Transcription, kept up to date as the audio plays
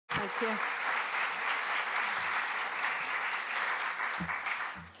you.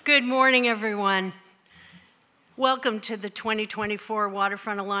 Good morning, everyone. Welcome to the 2024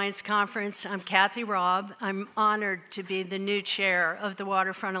 Waterfront Alliance Conference. I'm Kathy Robb. I'm honored to be the new chair of the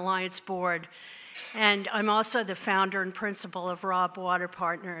Waterfront Alliance Board, and I'm also the founder and principal of Robb Water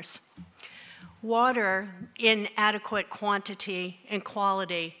Partners. Water in adequate quantity and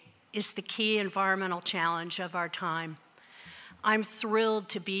quality is the key environmental challenge of our time. I'm thrilled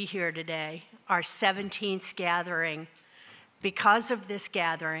to be here today, our 17th gathering. Because of this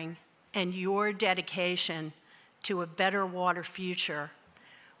gathering and your dedication to a better water future,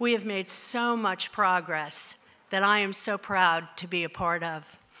 we have made so much progress that I am so proud to be a part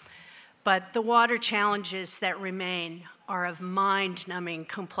of. But the water challenges that remain are of mind-numbing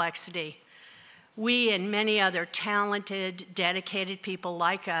complexity. We and many other talented, dedicated people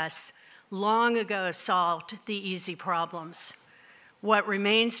like us long ago solved the easy problems. What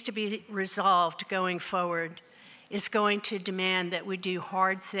remains to be resolved going forward is going to demand that we do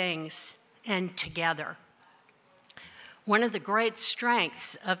hard things and together. One of the great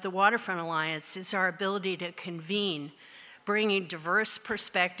strengths of the Waterfront Alliance is our ability to convene, bringing diverse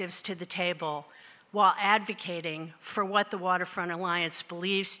perspectives to the table while advocating for what the Waterfront Alliance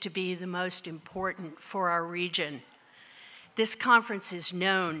believes to be the most important for our region. This conference is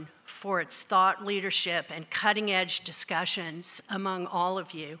known for its thought leadership and cutting-edge discussions among all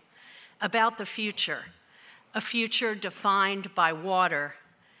of you about the future, a future defined by water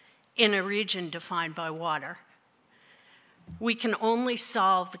in a region defined by water. We can only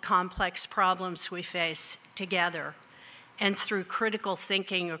solve the complex problems we face together and through critical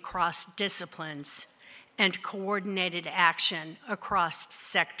thinking across disciplines and coordinated action across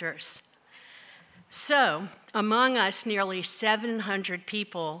sectors. So, among us nearly 700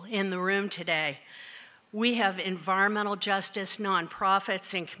 people in the room today, we have environmental justice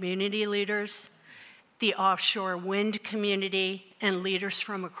nonprofits and community leaders, the offshore wind community, and leaders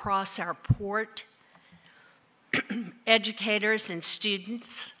from across our port, educators and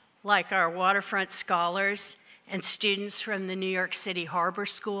students like our waterfront scholars and students from the New York City Harbor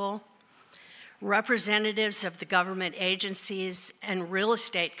School, representatives of the government agencies and real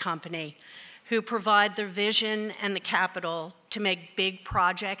estate company who provide the vision and the capital to make big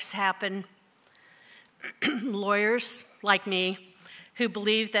projects happen, lawyers like me, who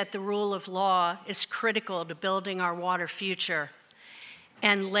believe that the rule of law is critical to building our water future,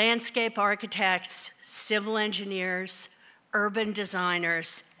 and landscape architects, civil engineers, urban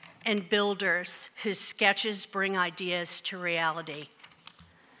designers, and builders whose sketches bring ideas to reality.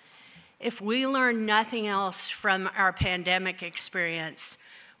 If we learn nothing else from our pandemic experience,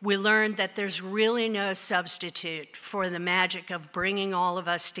 we learned that there's really no substitute for the magic of bringing all of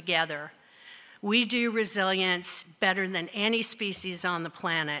us together. We do resilience better than any species on the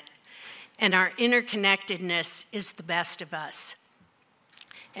planet, and our interconnectedness is the best of us.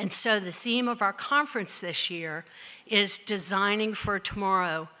 And so the theme of our conference this year is Designing for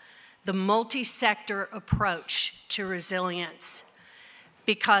Tomorrow, the multi-sector approach to resilience,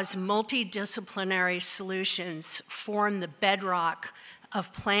 because multidisciplinary solutions form the bedrock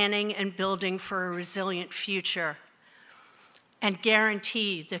of planning and building for a resilient future, and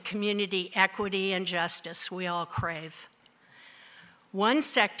guarantee the community equity and justice we all crave. One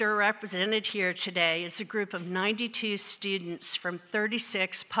sector represented here today is a group of 92 students from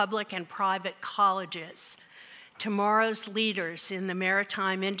 36 public and private colleges, tomorrow's leaders in the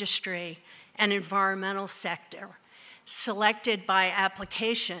maritime industry and environmental sector, selected by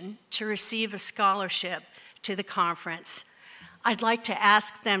application to receive a scholarship to the conference. I'd like to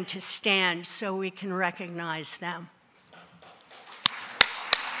ask them to stand so we can recognize them.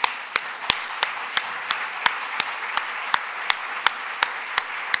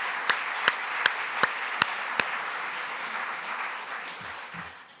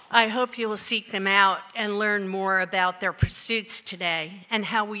 I hope you will seek them out and learn more about their pursuits today and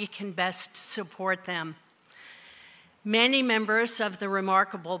how we can best support them. Many members of the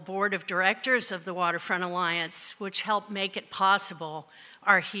remarkable board of directors of the Waterfront Alliance, which helped make it possible,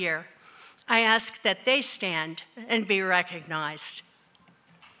 are here. I ask that they stand and be recognized.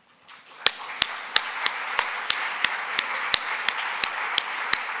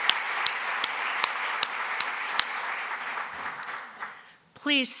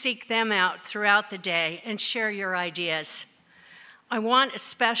 Please seek them out throughout the day and share your ideas. I want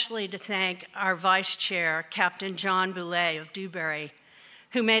especially to thank our Vice Chair, Captain John Boulay of Dewberry,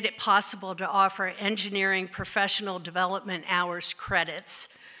 who made it possible to offer engineering professional development hours credits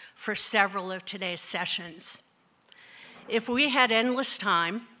for several of today's sessions. If we had endless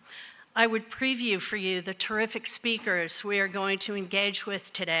time, I would preview for you the terrific speakers we are going to engage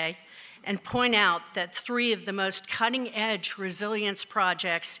with today, and point out that 3 of the most cutting-edge resilience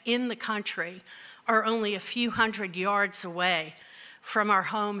projects in the country are only a few hundred yards away from our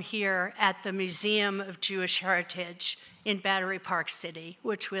home here at the Museum of Jewish Heritage in Battery Park City,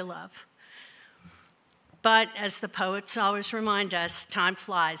 which we love. But as the poets always remind us, time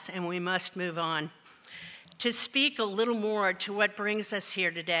flies and we must move on. To speak a little more to what brings us here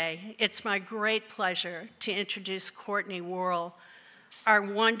today, it's my great pleasure to introduce Cortney Worrall, our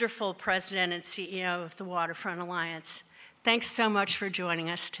wonderful president and CEO of the Waterfront Alliance. Thanks so much for joining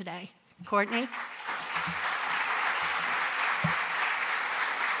us today. Cortney?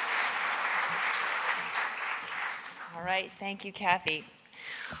 All right, thank you, Kathy.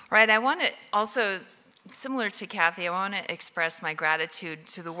 All right, I want to also, similar to Kathy, I want to express my gratitude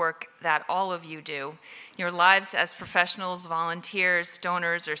to the work that all of you do. Your lives as professionals, volunteers,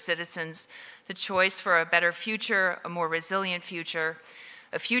 donors, or citizens, the choice for a better future, a more resilient future,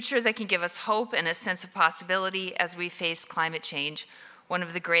 a future that can give us hope and a sense of possibility as we face climate change, one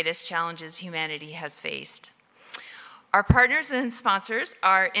of the greatest challenges humanity has faced. Our partners and sponsors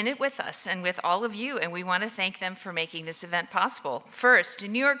are in it with us and with all of you, and we want to thank them for making this event possible. First,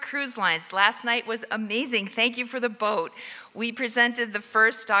 New York Cruise Lines. Last night was amazing. Thank you for the boat. We presented the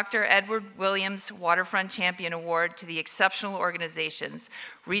first Dr. Edward Williams Waterfront Champion Award to the exceptional organizations,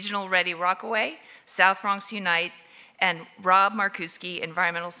 Regional Ready Rockaway, South Bronx Unite, and Rob Markuski,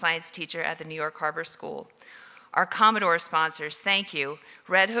 environmental science teacher at the New York Harbor School. Our Commodore sponsors, thank you,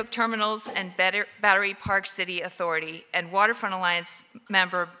 Red Hook Terminals and Battery Park City Authority, and Waterfront Alliance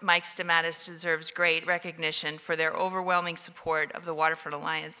member Mike Stamatis deserves great recognition for their overwhelming support of the Waterfront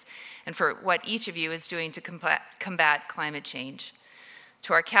Alliance and for what each of you is doing to combat climate change.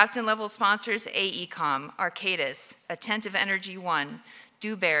 To our captain-level sponsors, AECOM, Arcadis, Attentive Energy One,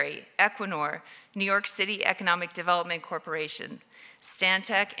 Dewberry, Equinor, New York City Economic Development Corporation,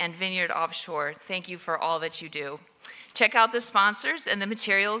 Stantec, and Vineyard Offshore, thank you for all that you do. Check out the sponsors and the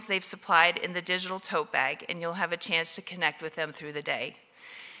materials they've supplied in the digital tote bag, and you'll have a chance to connect with them through the day.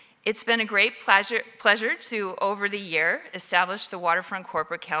 It's been a great pleasure to, over the year, establish the Waterfront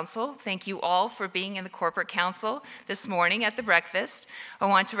Corporate Council. Thank you all for being in the Corporate Council this morning at the breakfast. I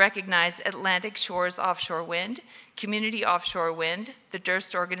want to recognize Atlantic Shores Offshore Wind, Community Offshore Wind, the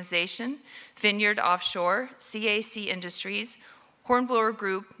Durst Organization, Vineyard Offshore, CAC Industries, Hornblower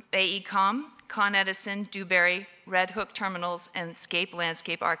Group, AECOM, Con Edison, Dewberry, Red Hook Terminals, and Scape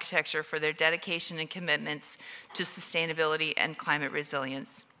Landscape Architecture for their dedication and commitments to sustainability and climate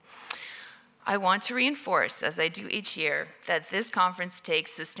resilience. I want to reinforce, as I do each year, that this conference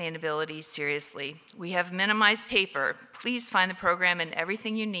takes sustainability seriously. We have minimized paper. Please find the program and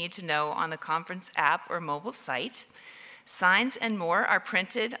everything you need to know on the conference app or mobile site. Signs and more are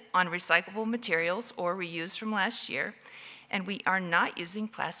printed on recyclable materials or reused from last year. And we are not using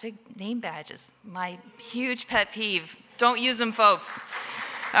plastic name badges. My huge pet peeve. Don't use them, folks.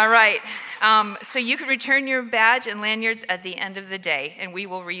 All right. So you can return your badge and lanyards at the end of the day, and we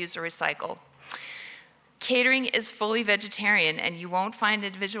will reuse or recycle. Catering is fully vegetarian, and you won't find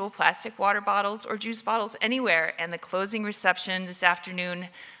individual plastic water bottles or juice bottles anywhere. And the closing reception this afternoon,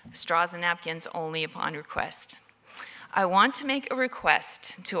 straws and napkins only upon request. I want to make a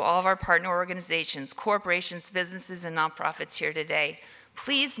request to all of our partner organizations, corporations, businesses, and nonprofits here today.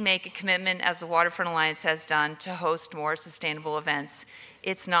 Please make a commitment, as the Waterfront Alliance has done, to host more sustainable events.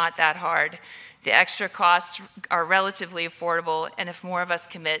 It's not that hard. The extra costs are relatively affordable, and if more of us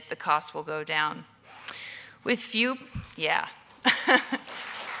commit, the cost will go down. With few,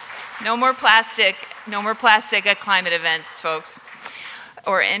 no more plastic at climate events, folks,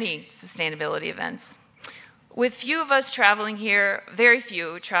 or any sustainability events. With few of us traveling here, very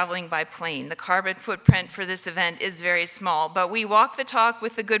few traveling by plane, the carbon footprint for this event is very small, but we walk the talk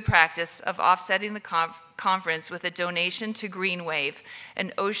with the good practice of offsetting the conference with a donation to Green Wave,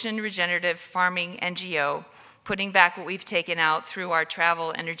 an ocean regenerative farming NGO, putting back what we've taken out through our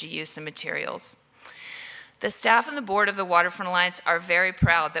travel, energy use, and materials. The staff and the board of the Waterfront Alliance are very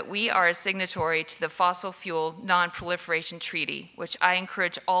proud that we are a signatory to the Fossil Fuel Non-Proliferation Treaty, which I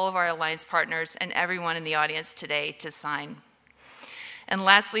encourage all of our Alliance partners and everyone in the audience today to sign. And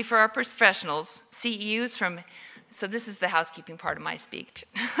lastly, for our professionals, CEUs from, so this is the housekeeping part of my speech.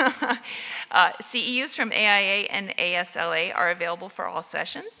 CEUs from AIA and ASLA are available for all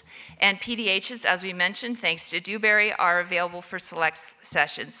sessions, and PDHs, as we mentioned, thanks to Dewberry, are available for select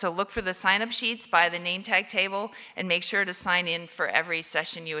sessions. So look for the sign-up sheets by the name tag table and make sure to sign in for every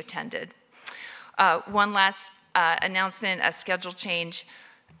session you attended. One last announcement, a schedule change.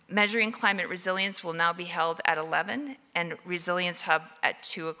 Measuring Climate Resilience will now be held at 11 and Resilience Hub at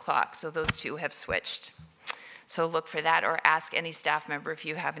 2 o'clock, so those two have switched. So look for that or ask any staff member if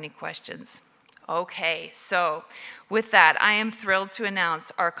you have any questions. Okay, so with that, I am thrilled to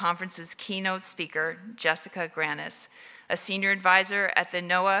announce our conference's keynote speaker, Jessica Grannis, a senior advisor at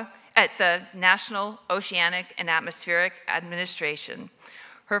the National Oceanic and Atmospheric Administration.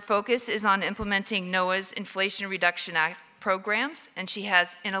 Her focus is on implementing NOAA's Inflation Reduction Act programs, and she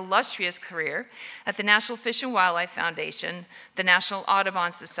has an illustrious career at the National Fish and Wildlife Foundation, the National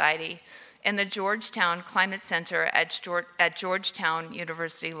Audubon Society, and the Georgetown Climate Center at Georgetown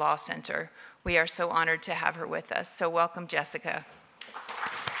University Law Center. We are so honored to have her with us. So welcome, Jessica.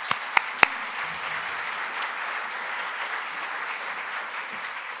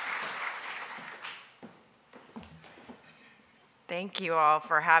 Thank you all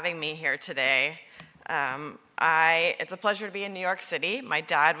for having me here today. It's a pleasure to be in New York City. My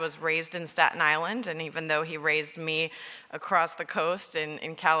dad was raised in Staten Island, and even though he raised me across the coast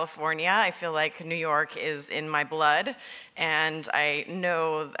in California, I feel like New York is in my blood, and I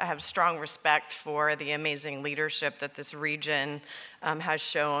have strong respect for the amazing leadership that this region has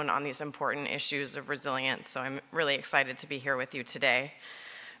shown on these important issues of resilience, so I'm really excited to be here with you today.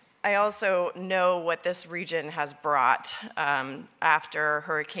 I also know what this region has brought. After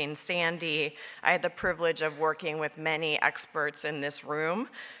Hurricane Sandy, I had the privilege of working with many experts in this room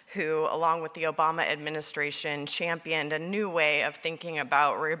who, along with the Obama administration, championed a new way of thinking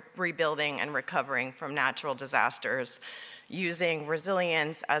about rebuilding and recovering from natural disasters, using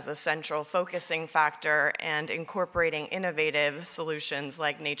resilience as a central focusing factor and incorporating innovative solutions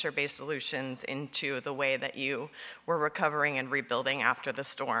like nature-based solutions into the way that you were recovering and rebuilding after the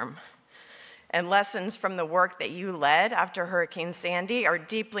storm. And lessons from the work that you led after Hurricane Sandy are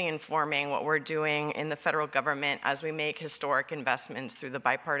deeply informing what we're doing in the federal government as we make historic investments through the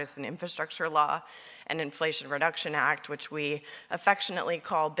Bipartisan Infrastructure Law and Inflation Reduction Act, which we affectionately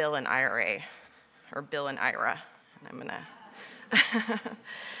call Bill and IRA, or Bill and IRA. And I'm gonna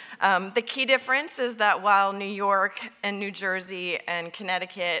the key difference is that while New York and New Jersey and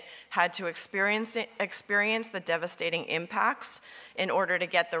Connecticut had to experience the devastating impacts in order to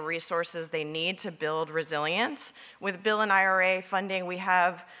get the resources they need to build resilience, with Bill and IRA funding, we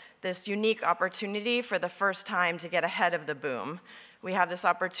have this unique opportunity for the first time to get ahead of the boom. We have this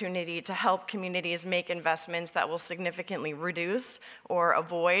opportunity to help communities make investments that will significantly reduce or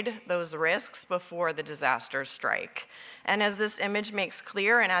avoid those risks before the disasters strike. And as this image makes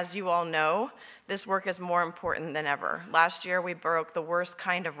clear, and as you all know, this work is more important than ever. Last year, we broke the worst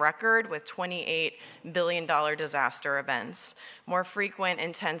kind of record with $28 billion disaster events. More frequent,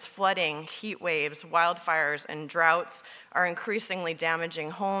 intense flooding, heat waves, wildfires, and droughts are increasingly damaging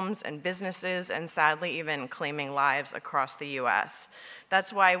homes and businesses, and sadly even claiming lives across the US.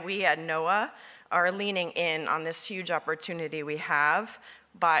 That's why we at NOAA are leaning in on this huge opportunity we have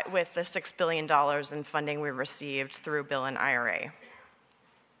with the $6 billion in funding we received through Bill and IRA.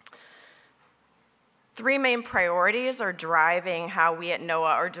 Three main priorities are driving how we at NOAA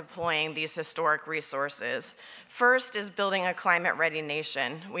are deploying these historic resources. First is building a climate-ready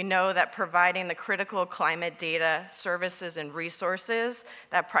nation. We know that providing the critical climate data, services, and resources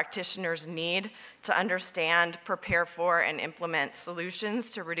that practitioners need to understand, prepare for, and implement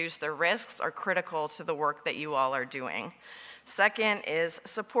solutions to reduce their risks are critical to the work that you all are doing. Second is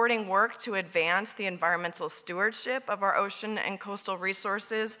supporting work to advance the environmental stewardship of our ocean and coastal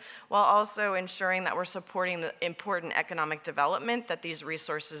resources, while also ensuring that we're supporting the important economic development that these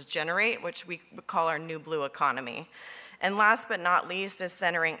resources generate, which we call our new blue economy. And last but not least is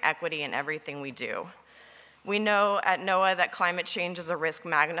centering equity in everything we do. We know at NOAA that climate change is a risk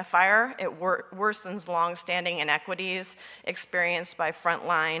magnifier. It worsens long-standing inequities experienced by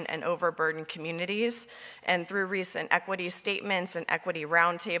frontline and overburdened communities. And through recent equity statements and equity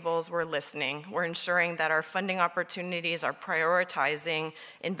roundtables, we're listening. We're ensuring that our funding opportunities are prioritizing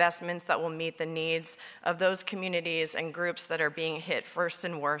investments that will meet the needs of those communities and groups that are being hit first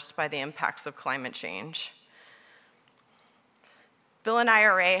and worst by the impacts of climate change. Bill and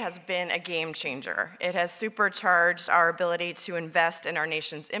IRA has been a game changer. It has supercharged our ability to invest in our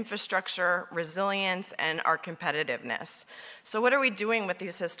nation's infrastructure, resilience, and our competitiveness. So what are we doing with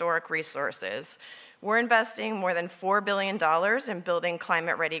these historic resources? We're investing more than $4 billion in building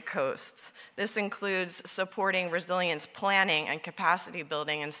climate-ready coasts. This includes supporting resilience planning and capacity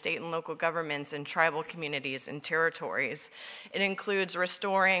building in state and local governments and tribal communities and territories. It includes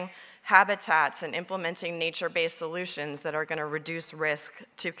restoring habitats and implementing nature-based solutions that are going to reduce risk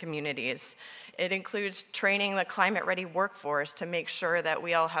to communities. It includes training the climate-ready workforce to make sure that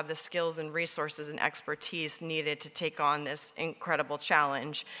we all have the skills and resources and expertise needed to take on this incredible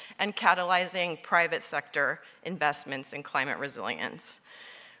challenge, and catalyzing private sector investments in climate resilience.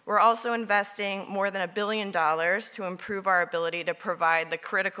 We're also investing more than $1 billion to improve our ability to provide the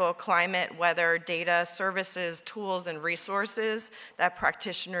critical climate, weather, data, services, tools, and resources that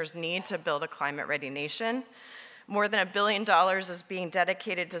practitioners need to build a climate-ready nation. More than $1 billion is being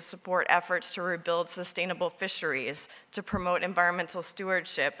dedicated to support efforts to rebuild sustainable fisheries, to promote environmental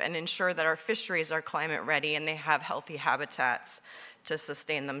stewardship, and ensure that our fisheries are climate-ready and they have healthy habitats to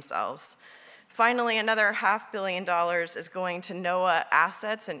sustain themselves. Finally, another $500 million is going to NOAA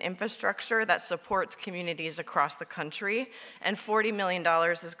assets and infrastructure that supports communities across the country, and $40 million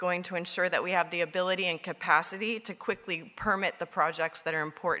is going to ensure that we have the ability and capacity to quickly permit the projects that are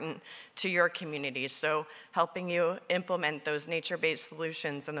important to your communities, so helping you implement those nature-based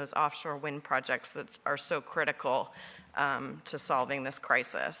solutions and those offshore wind projects that are so critical to solving this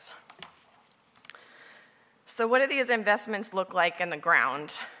crisis. So what do these investments look like in the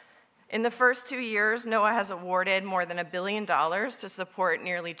ground? In the first 2 years, NOAA has awarded more than $1 billion to support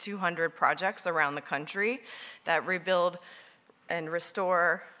nearly 200 projects around the country that rebuild and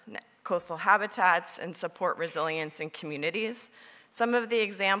restore coastal habitats and support resilience in communities. Some of the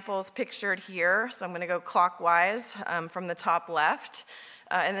examples pictured here, so I'm going to go clockwise from the top left.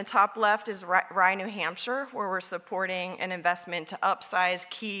 In the top left is Rye, New Hampshire, where we're supporting an investment to upsize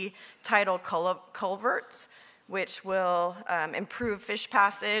key tidal culverts, which will improve fish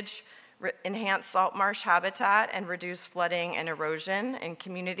passage, enhance salt marsh habitat, and reduce flooding and erosion in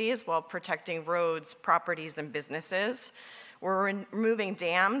communities while protecting roads, properties, and businesses. We're removing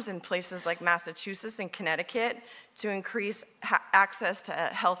dams in places like Massachusetts and Connecticut to increase access to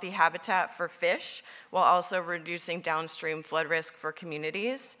healthy habitat for fish while also reducing downstream flood risk for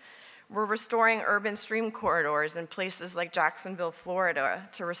communities. We're restoring urban stream corridors in places like Jacksonville, Florida,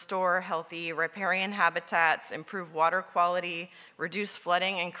 to restore healthy riparian habitats, improve water quality, reduce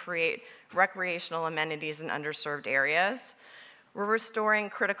flooding, and create recreational amenities in underserved areas. We're restoring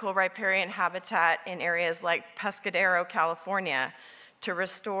critical riparian habitat in areas like Pescadero, California, to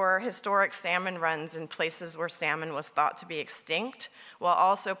restore historic salmon runs in places where salmon was thought to be extinct, while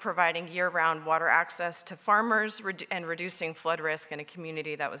also providing year-round water access to farmers and reducing flood risk in a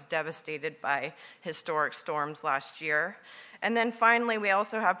community that was devastated by historic storms last year. And then finally, we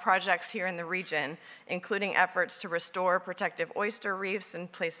also have projects here in the region, including efforts to restore protective oyster reefs in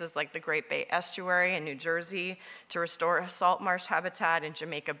places like the Great Bay Estuary in New Jersey, to restore salt marsh habitat in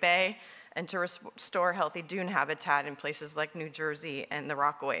Jamaica Bay, and to restore healthy dune habitat in places like New Jersey and the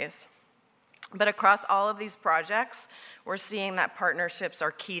Rockaways. But across all of these projects, we're seeing that partnerships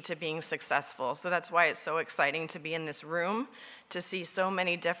are key to being successful. So that's why it's so exciting to be in this room, to see so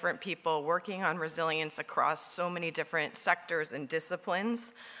many different people working on resilience across so many different sectors and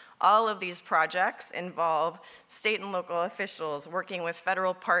disciplines. All of these projects involve state and local officials working with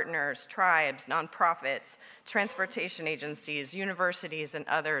federal partners, tribes, nonprofits, transportation agencies, universities, and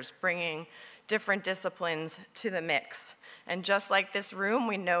others, bringing different disciplines to the mix. And just like this room,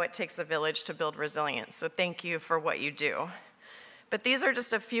 we know it takes a village to build resilience, so thank you for what you do. But these are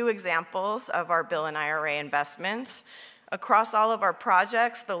just a few examples of our bill and IRA investments. Across all of our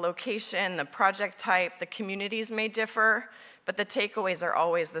projects, the location, the project type, the communities may differ, but the takeaways are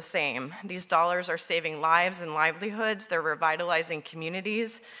always the same. These dollars are saving lives and livelihoods, they're revitalizing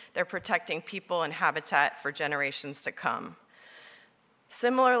communities, they're protecting people and habitat for generations to come.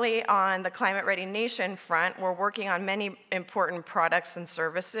 Similarly, on the Climate Ready Nation front, we're working on many important products and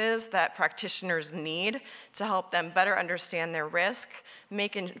services that practitioners need to help them better understand their risk,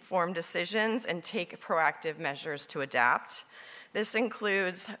 make informed decisions, and take proactive measures to adapt. This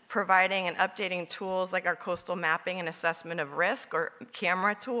includes providing and updating tools like our Coastal Mapping and Assessment of Risk, or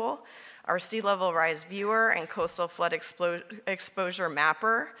CAMRA tool, our Sea Level Rise Viewer, and Coastal Flood Exposure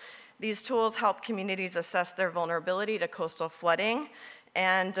Mapper. These tools help communities assess their vulnerability to coastal flooding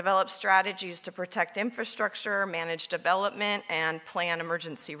and develop strategies to protect infrastructure, manage development, and plan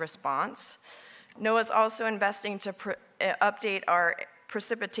emergency response. NOAA is also investing to update our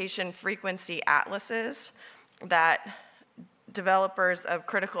precipitation frequency atlases that developers of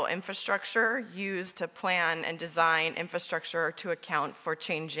critical infrastructure use to plan and design infrastructure to account for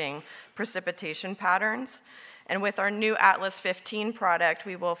changing precipitation patterns. And with our new Atlas 15 product,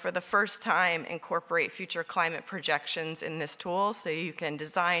 we will, for the first time, incorporate future climate projections in this tool so you can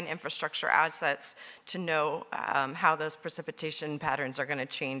design infrastructure assets to know how those precipitation patterns are going to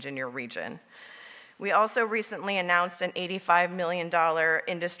change in your region. We also recently announced an $85 million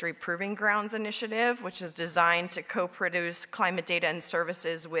Industry Proving Grounds initiative, which is designed to co-produce climate data and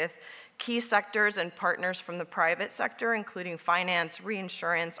services with key sectors and partners from the private sector, including finance,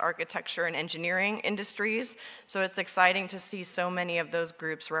 reinsurance, architecture, and engineering industries. So it's exciting to see so many of those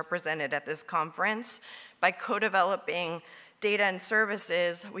groups represented at this conference. By co-developing data and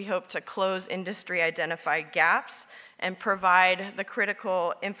services, we hope to close industry-identified gaps and provide the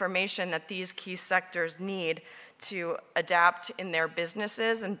critical information that these key sectors need to adapt in their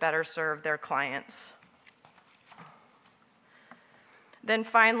businesses and better serve their clients. Then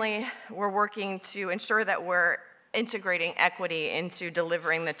finally, we're working to ensure that we're integrating equity into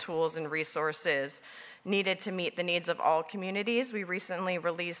delivering the tools and resources needed to meet the needs of all communities. We recently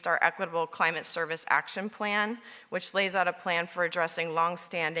released our Equitable Climate Service Action Plan, which lays out a plan for addressing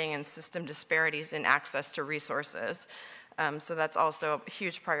longstanding and system disparities in access to resources. So that's also a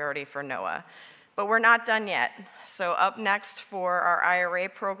huge priority for NOAA. But we're not done yet. So up next for our IRA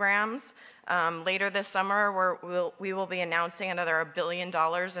programs, later this summer, we will be announcing another $1 billion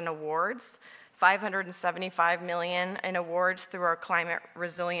in awards, $575 million in awards through our Climate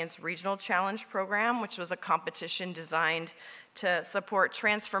Resilience Regional Challenge program, which was a competition designed to support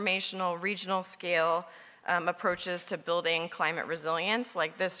transformational regional scale approaches to building climate resilience,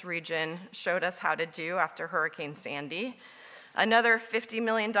 like this region showed us how to do after Hurricane Sandy. Another $50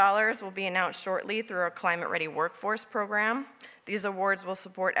 million will be announced shortly through our Climate Ready Workforce program. These awards will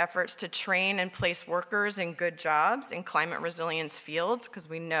support efforts to train and place workers in good jobs in climate resilience fields, because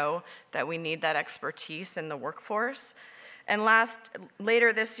we know that we need that expertise in the workforce. And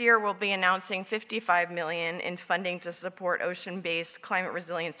later this year, we'll be announcing $55 million in funding to support ocean-based climate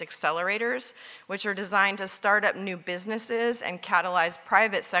resilience accelerators, which are designed to start up new businesses and catalyze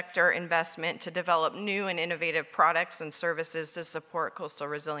private sector investment to develop new and innovative products and services to support coastal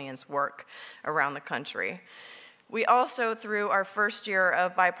resilience work around the country. We also, through our first year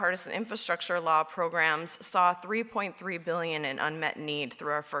of bipartisan infrastructure law programs, saw $3.3 billion in unmet need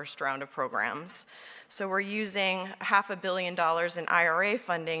through our first round of programs. So we're using $500 million in IRA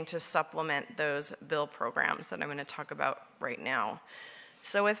funding to supplement those bill programs that I'm going to talk about right now.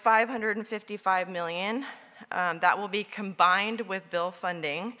 So with $555 million, that will be combined with bill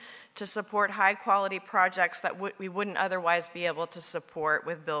funding to support high-quality projects that we wouldn't otherwise be able to support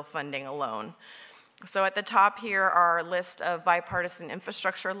with bill funding alone. So at the top here are our list of bipartisan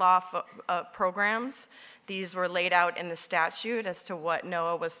infrastructure law programs. These were laid out in the statute as to what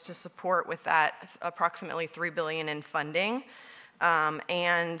NOAA was to support with that approximately $3 billion in funding.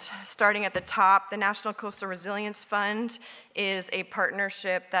 And starting at the top, the National Coastal Resilience Fund is a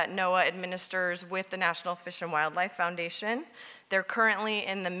partnership that NOAA administers with the National Fish and Wildlife Foundation. They're currently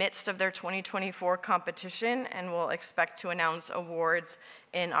in the midst of their 2024 competition and will expect to announce awards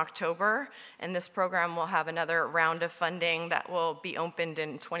in October. And this program will have another round of funding that will be opened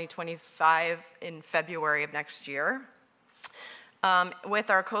in 2025 in February of next year. With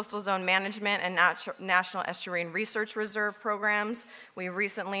our Coastal Zone Management and National Estuarine Research Reserve programs, we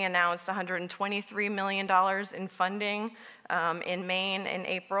recently announced $123 million in funding in Maine in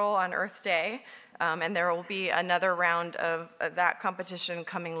April on Earth Day. And there will be another round of that competition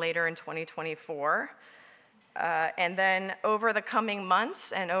coming later in 2024. And then over the coming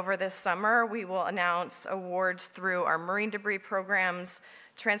months and over this summer, we will announce awards through our marine debris programs,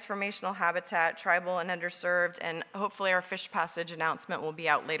 transformational habitat, tribal and underserved, and hopefully our fish passage announcement will be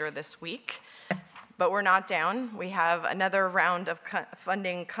out later this week. But we're not down. We have another round of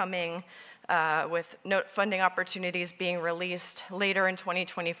funding coming with funding opportunities being released later in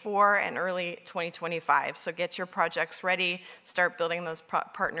 2024 and early 2025. So get your projects ready, start building those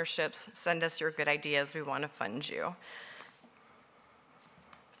partnerships, send us your good ideas, we want to fund you.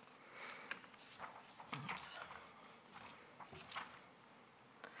 Oops.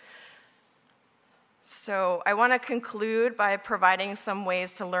 So I want to conclude by providing some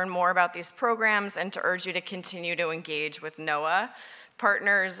ways to learn more about these programs and to urge you to continue to engage with NOAA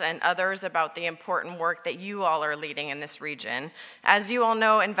partners and others about the important work that you all are leading in this region. As you all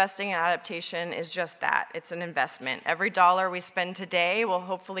know, investing in adaptation is just that. It's an investment. Every dollar we spend today will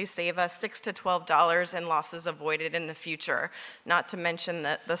hopefully save us $6 to $12 in losses avoided in the future, not to mention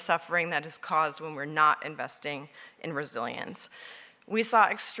the suffering that is caused when we're not investing in resilience. We saw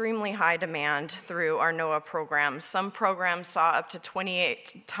extremely high demand through our NOAA programs. Some programs saw up to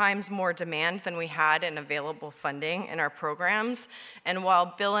 28 times more demand than we had in available funding in our programs. And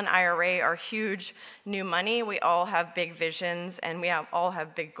while bill and IRA are huge new money, we all have big visions and we all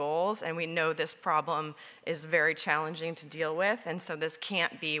have big goals, and we know this problem is very challenging to deal with, and so this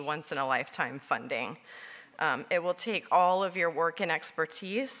can't be once in a lifetime funding. It will take all of your work and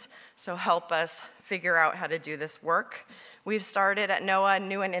expertise. So help us figure out how to do this work. We've started at NOAA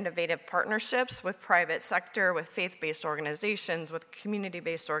new and innovative partnerships with private sector, with faith-based organizations, with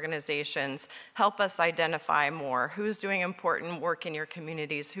community-based organizations. Help us identify more. Who's doing important work in your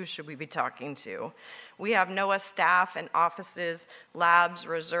communities? Who should we be talking to? We have NOAA staff and offices, labs,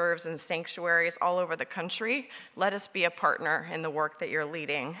 reserves, and sanctuaries all over the country. Let us be a partner in the work that you're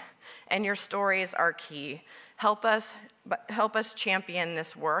leading. And your stories are key. Help us champion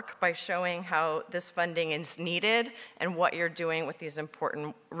this work by showing how this funding is needed and what you're doing with these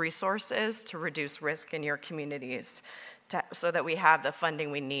important resources to reduce risk in your communities, so that we have the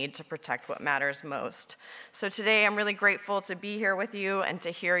funding we need to protect what matters most. So today I'm really grateful to be here with you and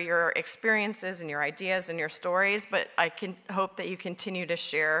to hear your experiences and your ideas and your stories, but I can hope that you continue to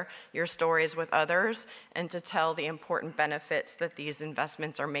share your stories with others and to tell the important benefits that these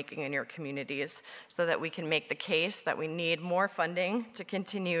investments are making in your communities, so that we can make the case that we need more funding to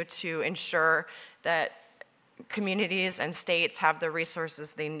continue to ensure that communities and states have the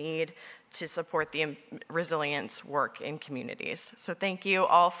resources they need to support the resilience work in communities. So thank you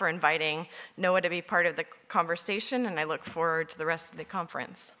all for inviting NOAA to be part of the conversation, and I look forward to the rest of the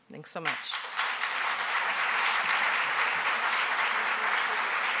conference. Thanks so much.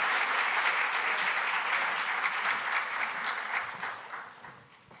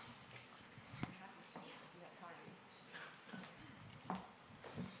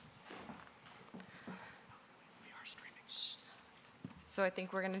 So I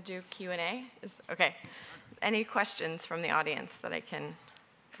think we're going to do Q&A. Okay. Any questions from the audience that I can?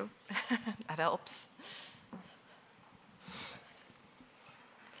 Oh, that helps.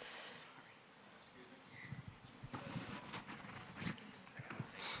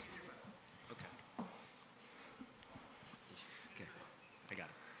 Okay, I got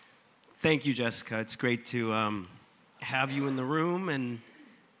it. Thank you, Jessica. It's great to have you in the room, and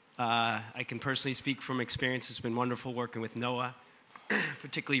I can personally speak from experience. It's been wonderful working with NOAA,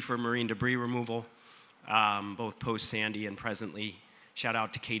 particularly for marine debris removal, both post-Sandy and presently. Shout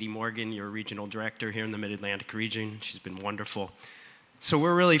out to Katie Morgan, your regional director here in the Mid-Atlantic region. She's been wonderful. So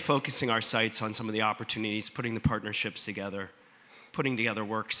we're really focusing our sights on some of the opportunities, putting the partnerships together, putting together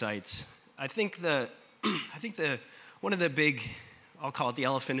work sites. I think one of the big, I'll call it the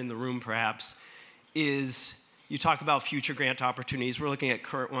elephant in the room perhaps, is you talk about future grant opportunities. We're looking at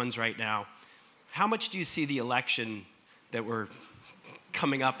current ones right now. How much do you see the election that we're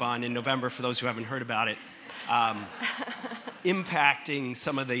coming up on in November, for those who haven't heard about it, impacting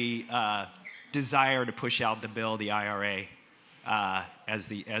some of the desire to push out the bill, the IRA, as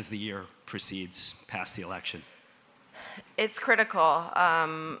the year proceeds past the election? It's critical.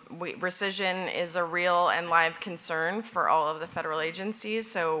 Rescission is a real and live concern for all of the federal agencies,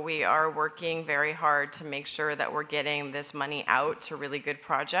 so we are working very hard to make sure that we're getting this money out to really good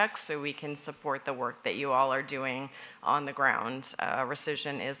projects so we can support the work that you all are doing on the ground.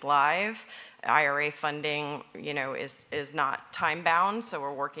 Rescission is live. IRA funding, is not time-bound, so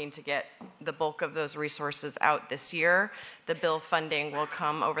we're working to get the bulk of those resources out this year. The bill funding will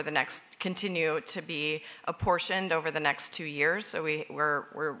come continue to be apportioned over the next 2 years, so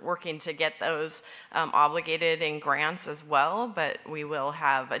we're working to get those obligated in grants as well, but we will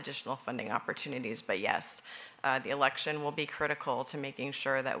have additional funding opportunities. But yes, the election will be critical to making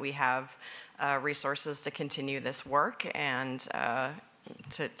sure that we have resources to continue this work and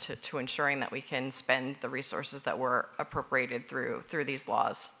to ensuring that we can spend the resources that were appropriated through these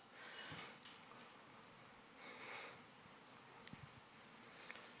laws.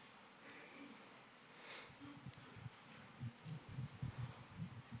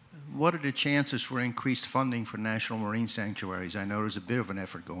 What are the chances for increased funding for national marine sanctuaries? I know there's a bit of an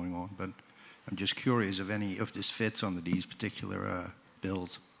effort going on, but I'm just curious if any of this fits under these particular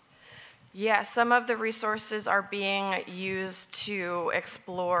bills. Yeah, some of the resources are being used to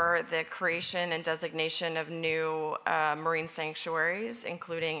explore the creation and designation of new marine sanctuaries,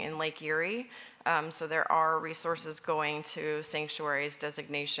 including in Lake Erie. So there are resources going to sanctuaries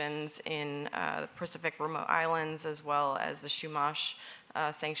designations in the Pacific remote islands as well as the Chumash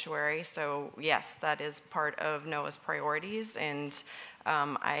sanctuary. So yes, that is part of NOAA's priorities, and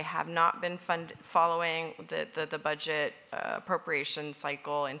I have not been following the budget appropriation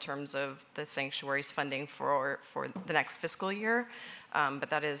cycle in terms of the sanctuaries funding for the next fiscal year, but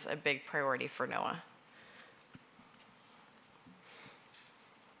that is a big priority for NOAA.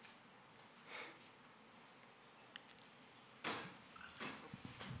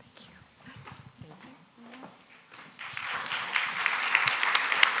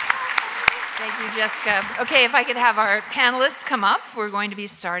 Thank you, Jessica. Okay, if I could have our panelists come up. We're going to be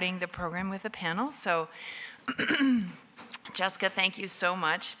starting the program with a panel. So, Jessica, thank you so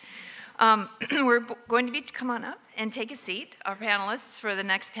much. We're going to come on up and take a seat, our panelists, for the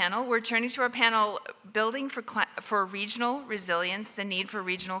next panel. We're turning to our panel, Building for Regional Resilience, the Need for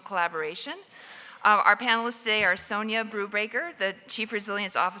Regional Collaboration. Our panelists today are Sonia Brubaker, the Chief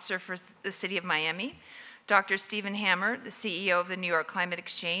Resilience Officer for the City of Miami, Dr. Stephen Hammer, the CEO of the New York Climate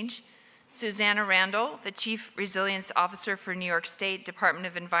Exchange, Suzanna Randall, the Chief Resilience Officer for New York State Department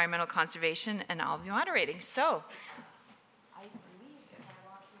of Environmental Conservation, and I'll be moderating. So, I believe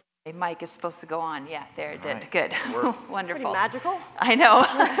if my mic is supposed to go on. Yeah, there it did. Right. Good. Wonderful. It's pretty magical. I know.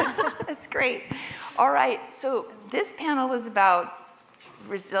 That's great. All right. So this panel is about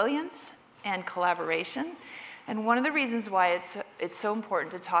resilience and collaboration. And one of the reasons why it's so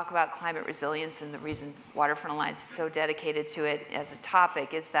important to talk about climate resilience, and the reason Waterfront Alliance is so dedicated to it as a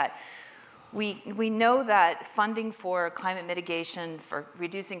topic, is that we know that funding for climate mitigation, for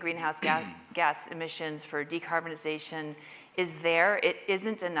reducing greenhouse gas emissions, for decarbonization is there. It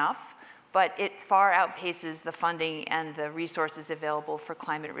isn't enough, but it far outpaces the funding and the resources available for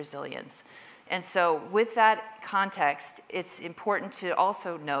climate resilience. And so with that context, it's important to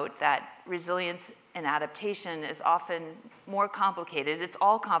also note that resilience and adaptation is often more complicated. It's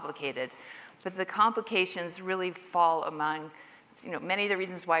all complicated, but the complications really fall among many of the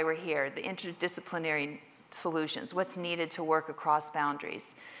reasons why we're here, the interdisciplinary solutions, what's needed to work across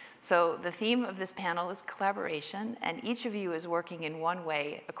boundaries. So the theme of this panel is collaboration, and each of you is working in one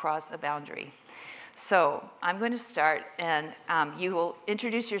way across a boundary. So I'm going to start, and you will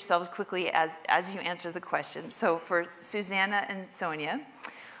introduce yourselves quickly as you answer the question. So for Suzanna and Sonia,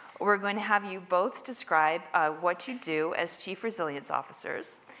 we're going to have you both describe what you do as Chief Resilience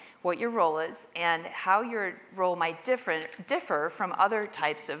Officers, what your role is, and how your role might differ from other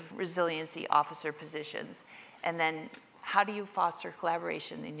types of resiliency officer positions. And then how do you foster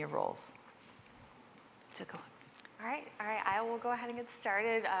collaboration in your roles? So go on. All right, I will go ahead and get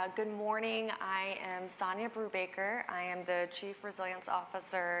started. Good morning, I am Sonia Brubaker. I am the Chief Resilience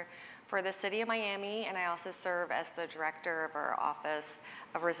Officer for the City of Miami, and I also serve as the Director of our Office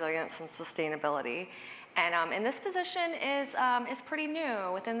of Resilience and Sustainability. And this position is pretty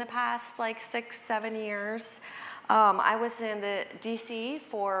new. Within the past 6-7 years, I was in the DC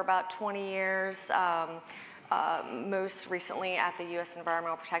for about 20 years, most recently at the U.S.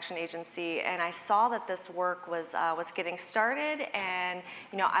 Environmental Protection Agency, and I saw that this work was getting started, and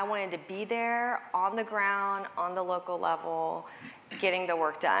I wanted to be there on the ground, on the local level, getting the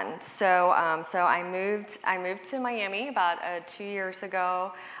work done. So I moved to Miami about 2 years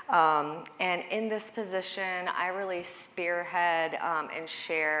ago, and in this position, I really spearhead and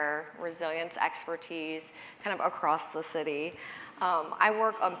share resilience expertise kind of across the city. I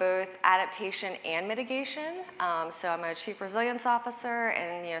work on both adaptation and mitigation. So I'm a Chief Resilience Officer,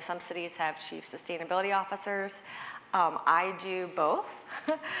 and some cities have Chief Sustainability Officers. I do both,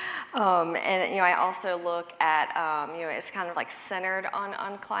 and I also look at it's kind of centered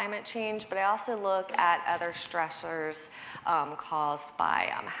on climate change, but I also look at other stressors caused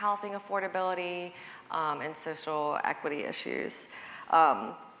by housing affordability and social equity issues.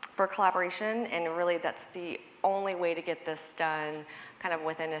 For collaboration, and really that's the only way to get this done kind of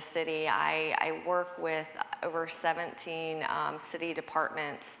within a city. I work with over 17 city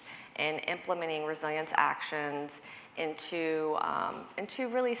departments in implementing resilience actions into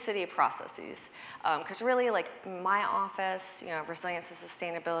really city processes. Because really, my office, resilience and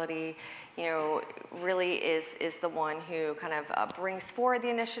sustainability, really is the one who kind of brings forward the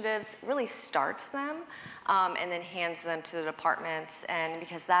initiatives, really starts them, and then hands them to the departments. And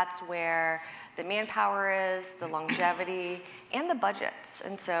because that's where the manpower is, the longevity, and the budgets.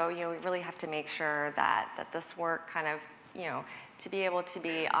 And so, we really have to make sure that this work kind of, to be able to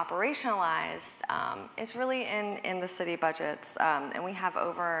be operationalized is really in the city budgets. And we have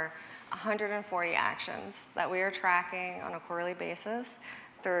over 140 actions that we are tracking on a quarterly basis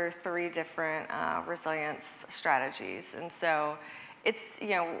through 3 different resilience strategies. And so it's,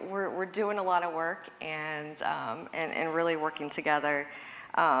 we're doing a lot of work and really working together.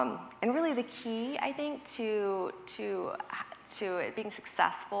 And really the key, I think, to it being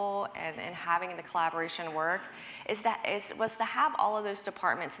successful and having the collaboration work was to have all of those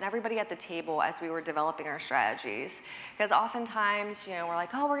departments and everybody at the table as we were developing our strategies. Because oftentimes, we're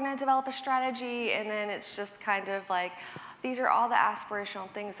like, oh, we're going to develop a strategy, and then it's just kind of like, these are all the aspirational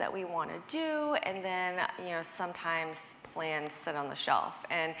things that we want to do, and then, sometimes plans sit on the shelf.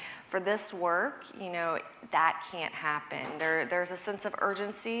 And for this work, that can't happen. There's a sense of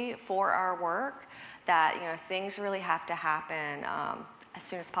urgency for our work that, things really have to happen as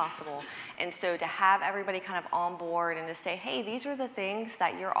soon as possible. And so to have everybody kind of on board and to say, hey, these are the things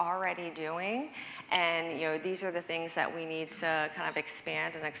that you're already doing, and these are the things that we need to kind of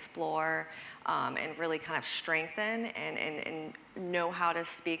expand and explore and really kind of strengthen and know how to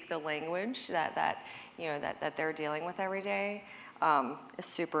speak the language that they're dealing with every day is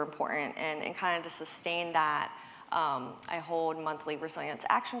super important. And kind of to sustain that, I hold monthly resilience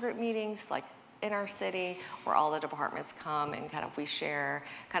action group meetings like in our city where all the departments come and kind of we share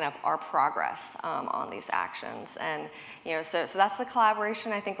kind of our progress on these actions. And so that's the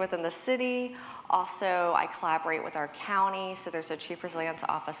collaboration I think within the city. Also, I collaborate with our county, so there's a chief resilience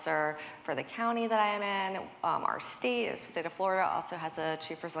officer for the county that I am in. Our state of Florida also has a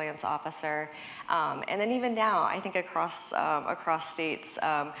chief resilience officer. And then even now, I think across states,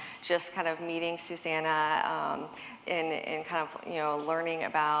 just kind of meeting Suzanna and kind of learning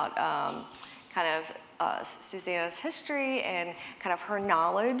about Suzanna's history and kind of her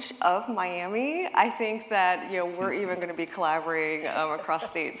knowledge of Miami. I think that we're even going to be collaborating across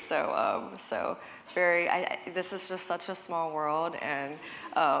states. So this is just such a small world, and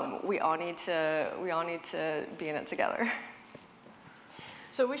we all need to be in it together.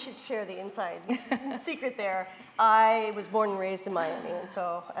 So we should share the inside secret there. I was born and raised in Miami, and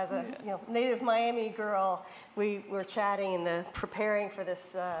so as a native Miami girl, we were chatting and preparing for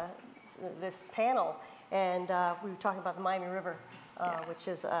this panel, and we were talking about the Miami River, which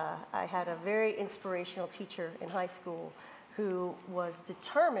is, I had a very inspirational teacher in high school who was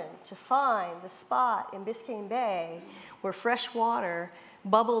determined to find the spot in Biscayne Bay where fresh water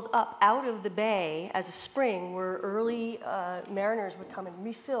bubbled up out of the bay as a spring where early mariners would come and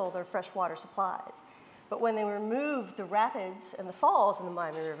refill their freshwater supplies. But when they removed the rapids and the falls in the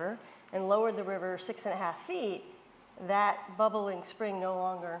Miami River and lowered the river 6.5 feet, that bubbling spring no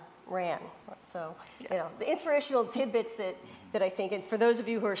longer ran. So, the inspirational tidbits that I think, and for those of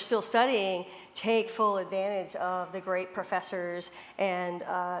you who are still studying, take full advantage of the great professors and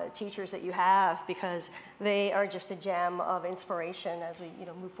teachers that you have, because they are just a gem of inspiration as we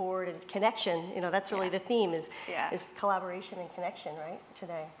move forward, and connection. That's really the theme is collaboration and connection, right,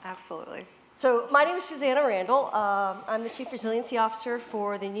 today. Absolutely. So my name is Suzanna Randall. I'm the Chief Resiliency Officer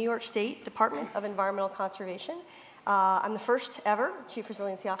for the New York State Department of Environmental Conservation. I'm the first ever Chief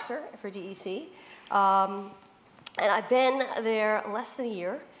Resiliency Officer for DEC. And I've been there less than a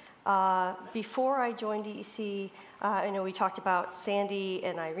year. Before I joined DEC, I know we talked about Sandy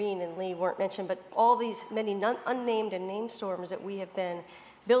and Irene and Lee weren't mentioned, but all these many unnamed and named storms that we have been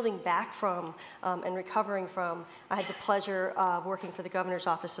building back from and recovering from. I had the pleasure of working for the Governor's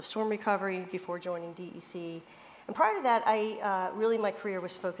Office of Storm Recovery before joining DEC. And prior to that, really my career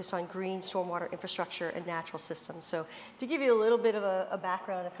was focused on green stormwater infrastructure and natural systems. So to give you a little bit of a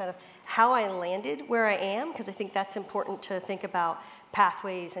background of kind of how I landed where I am, because I think that's important to think about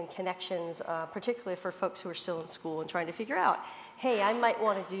pathways and connections, particularly for folks who are still in school and trying to figure out, hey, I might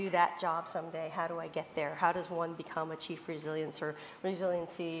want to do that job someday. How do I get there? How does one become a chief resilience or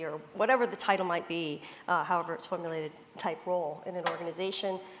resiliency or whatever the title might be, however it's formulated, type role in an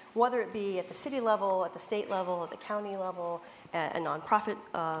organization, whether it be at the city level, at the state level, at the county level, a nonprofit,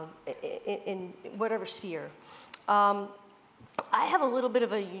 in whatever sphere. I have a little bit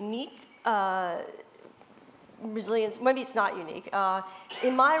of a unique resilience, maybe it's not unique.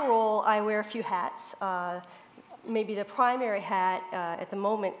 In my role, I wear a few hats. Maybe the primary hat at the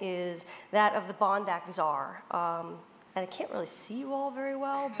moment is that of the Bond Act czar. And I can't really see you all very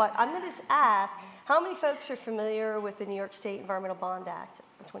well, but I'm going to ask, how many folks are familiar with the New York State Environmental Bond Act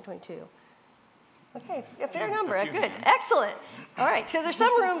of 2022? Okay, a fair number, good, excellent. All right, because there's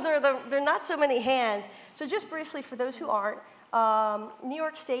some rooms where there are not so many hands. So just briefly, for those who aren't, New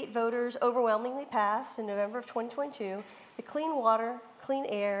York State voters overwhelmingly passed in November of 2022 the Clean Water, Clean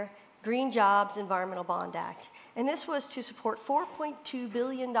Air, Green Jobs Environmental Bond Act. And this was to support $4.2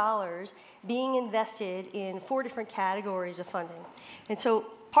 billion being invested in 4 different categories of funding. And so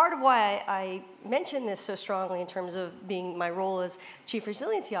part of why I mention this so strongly in terms of being my role as Chief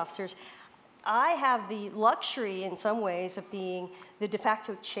Resiliency Officers, I have the luxury in some ways of being the de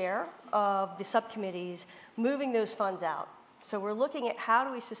facto chair of the subcommittees moving those funds out. So we're looking at how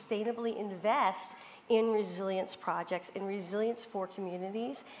do we sustainably invest in resilience projects, in resilience for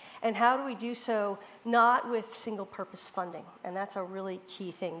communities, and how do we do so not with single-purpose funding? And that's a really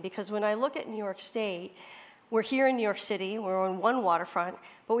key thing, because when I look at New York State, we're here in New York City, we're on one waterfront,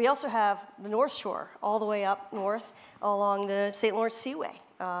 but we also have the North Shore all the way up north along the St. Lawrence Seaway.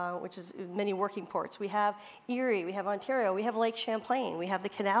 which is many working ports. We have Erie, we have Ontario, we have Lake Champlain, we have the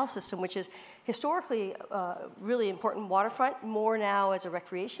canal system, which is historically really important waterfront, more now as a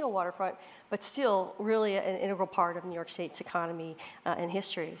recreational waterfront, but still really an integral part of New York State's economy and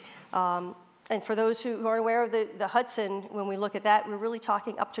history. And for those who aren't aware of the Hudson, when we look at that, we're really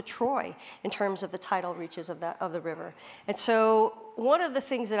talking up to Troy in terms of the tidal reaches of the river. And so one of the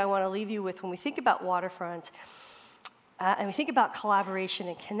things that I want to leave you with when we think about waterfront and we think about collaboration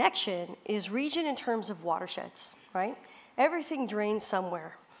and connection is region in terms of watersheds, right? Everything drains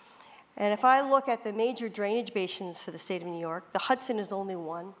somewhere. And if I look at the major drainage basins for the state of New York, the Hudson is only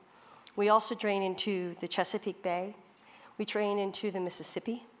one. We also drain into the Chesapeake Bay. We drain into the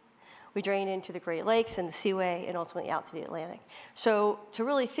Mississippi. We drain into the Great Lakes and the Seaway and ultimately out to the Atlantic. So to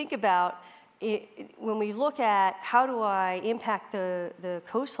really think about it, when we look at how do I impact the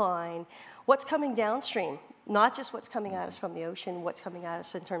coastline, what's coming downstream, not just what's coming at us from the ocean, what's coming at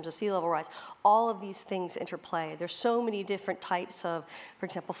us in terms of sea level rise, all of these things interplay. There's so many different types of, for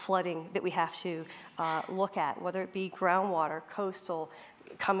example, flooding that we have to look at, whether it be groundwater, coastal,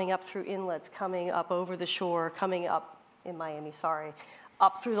 coming up through inlets, coming up over the shore, coming up in Miami,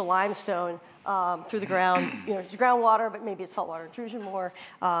 up through the limestone, through the ground, it's groundwater, but maybe it's saltwater intrusion more.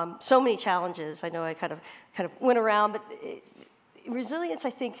 So many challenges. I know I kind of went around, but resilience,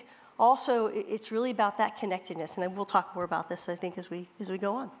 I think, also it's really about that connectedness, and we'll talk more about this, I think, as we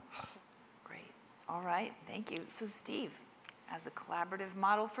go on. Great. All right. Thank you. So, Steve, as a collaborative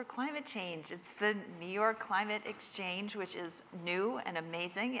model for climate change, it's the New York Climate Exchange, which is new and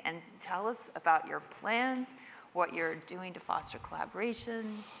amazing. And tell us about your plans, what you're doing to foster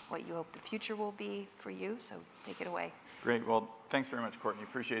collaboration, what you hope the future will be for you. So take it away. Great. Well, thanks very much, Courtney.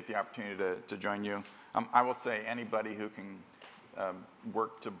 Appreciate the opportunity to join you. I will say anybody who can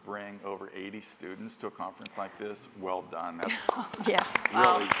work to bring over 80 students to a conference like this, well done. That's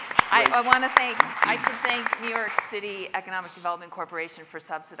really I should thank New York City Economic Development Corporation for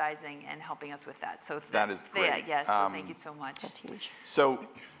subsidizing and helping us with that. So that is great. Yes, so thank you so much. That's huge. So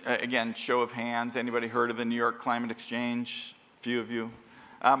again, show of hands, anybody heard of the New York Climate Exchange? A few of you.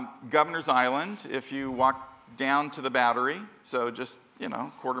 Governor's Island, if you walk down to the Battery, so just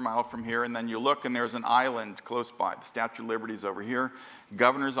quarter mile from here, and then you look and there's an island close by. The Statue of Liberty is over here.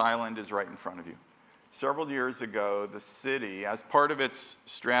 Governor's Island is right in front of you. Several years ago, the city, as part of its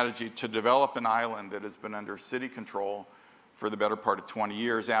strategy to develop an island that has been under city control for the better part of 20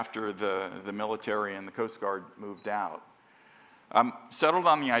 years after the military and the Coast Guard moved out, settled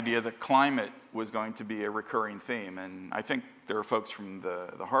on the idea that climate was going to be a recurring theme. And I think there are folks from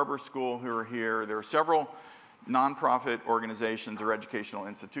the Harbor School who are here. There are several nonprofit organizations or educational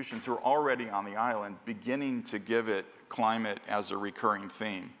institutions who are already on the island beginning to give it climate as a recurring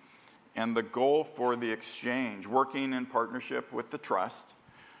theme. And the goal for the exchange, working in partnership with the Trust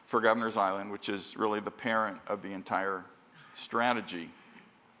for Governor's Island, which is really the parent of the entire strategy,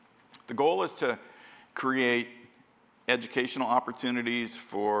 the goal is to create educational opportunities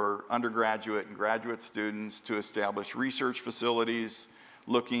for undergraduate and graduate students to establish research facilities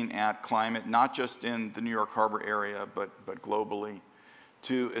looking at climate, not just in the New York Harbor area, but globally,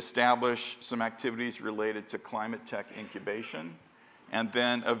 to establish some activities related to climate tech incubation, and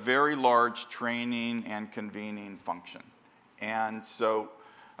then a very large training and convening function. And so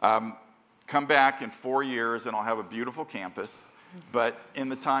come back in 4 years and I'll have a beautiful campus, but in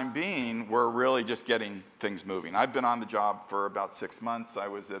the time being, we're really just getting things moving. I've been on the job for about 6 months. I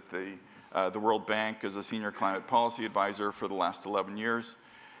was at the World Bank as a senior climate policy advisor for the last 11 years.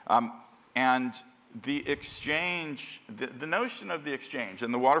 And the exchange, the notion of the exchange,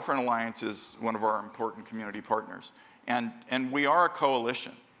 and the Waterfront Alliance is one of our important community partners. And we are a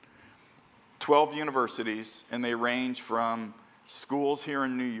coalition, 12 universities, and they range from schools here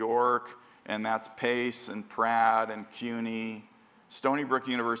in New York, and that's Pace and Pratt and CUNY, Stony Brook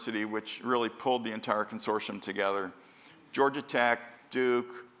University, which really pulled the entire consortium together, Georgia Tech,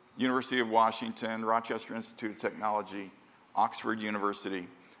 Duke, University of Washington, Rochester Institute of Technology, Oxford University,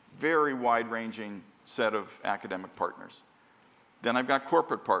 very wide-ranging set of academic partners. Then I've got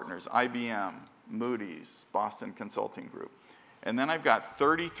corporate partners, IBM, Moody's, Boston Consulting Group. And then I've got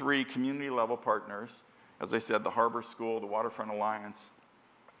 33 community-level partners, as I said, the Harbor School, the Waterfront Alliance,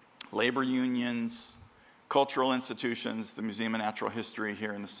 labor unions, cultural institutions, the Museum of Natural History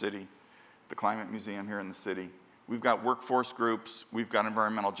here in the city, the Climate Museum here in the city. We've got workforce groups, we've got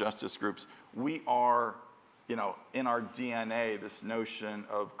environmental justice groups. We are, in our DNA, this notion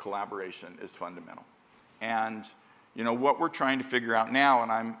of collaboration is fundamental. And what we're trying to figure out now,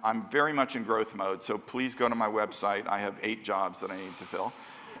 and I'm very much in growth mode, so please go to my website. I have 8 jobs that I need to fill.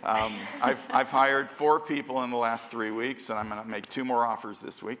 I've hired 4 people in the last 3 weeks, and I'm going to make 2 more offers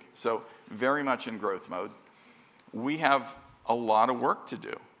this week. So very much in growth mode. We have a lot of work to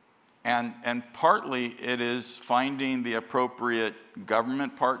do. And partly it is finding the appropriate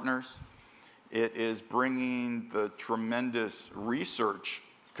government partners. It is bringing the tremendous research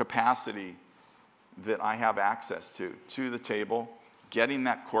capacity that I have access to the table, getting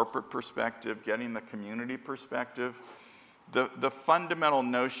that corporate perspective, getting the community perspective. The fundamental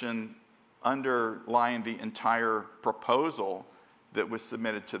notion underlying the entire proposal that was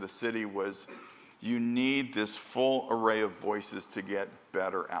submitted to the city was you need this full array of voices to get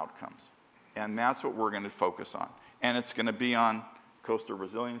better outcomes. And that's what we're going to focus on. And it's going to be on coastal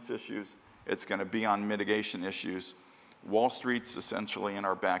resilience issues. It's going to be on mitigation issues. Wall Street's essentially in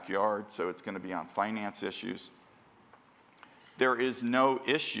our backyard, so it's going to be on finance issues. There is no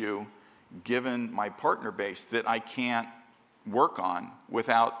issue, given my partner base, that I can't work on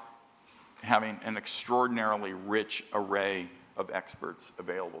without having an extraordinarily rich array of experts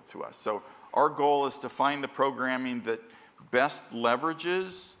available to us. So our goal is to find the programming that best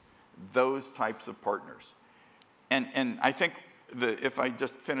leverages those types of partners. And I think if I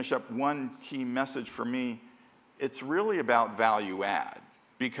just finish up, one key message for me, it's really about value add.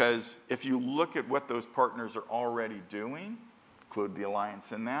 Because if you look at what those partners are already doing, include the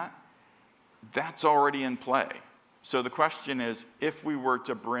Alliance in that, that's already in play. So the question is, if we were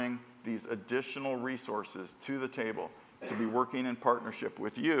to bring these additional resources to the table to be working in partnership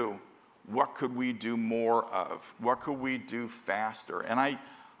with you, what could we do more of? What could we do faster? And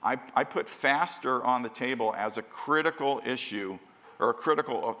I put faster on the table as a critical issue or a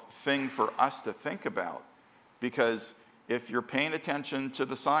critical thing for us to think about. Because if you're paying attention to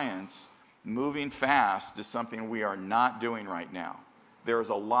the science, moving fast is something we are not doing right now. There's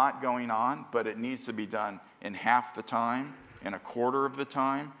a lot going on, but it needs to be done in half the time, in a quarter of the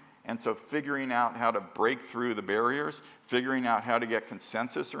time. And so figuring out how to break through the barriers, figuring out how to get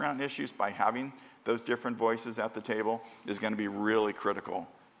consensus around issues by having those different voices at the table is going to be really critical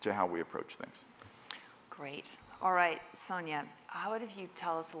to how we approach things. Great. All right, Sonia, how about if you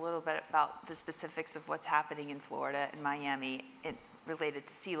tell us a little bit about the specifics of what's happening in Florida and Miami related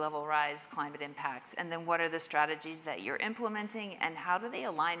to sea level rise, climate impacts, and then what are the strategies that you're implementing, and how do they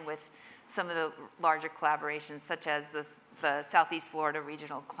align with some of the larger collaborations, such as the Southeast Florida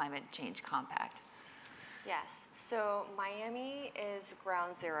Regional Climate Change Compact? Yes, so Miami is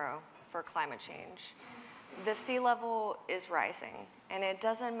ground zero for climate change. The sea level is rising, and it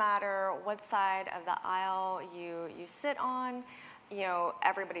doesn't matter what side of the aisle you sit on. You know,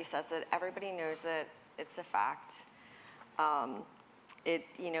 everybody says it, everybody knows it, it's a fact.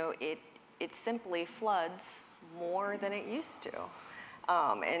 It simply floods more than it used to.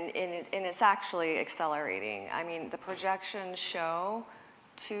 And it's actually accelerating. I mean, the projections show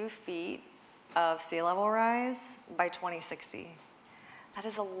 2 feet of sea level rise by 2060. That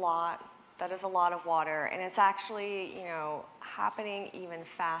is a lot. That is a lot of water, and it's actually, happening even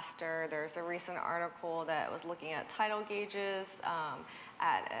faster. There's a recent article that was looking at tidal gauges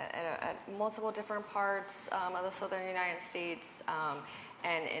at multiple different parts of the southern United States,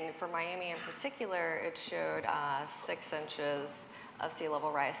 and for Miami in particular, it showed 6 inches of sea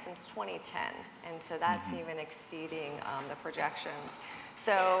level rise since 2010, and so that's even exceeding the projections.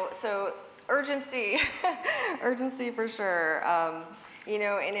 So urgency, urgency for sure.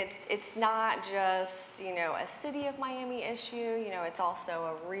 And it's not just, a city of Miami issue, it's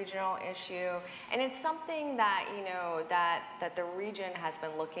also a regional issue. And it's something that, that the region has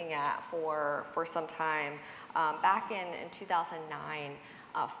been looking at for some time. Back in 2009,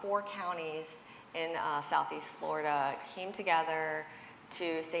 4 counties in Southeast Florida came together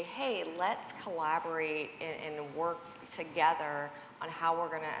to say, hey, let's collaborate and work together on how we're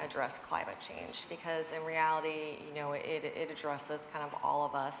going to address climate change, because in reality, it addresses kind of all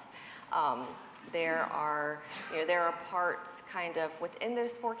of us. There are parts kind of within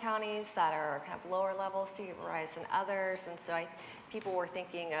those 4 counties that are kind of lower level sea rise than others, and so people were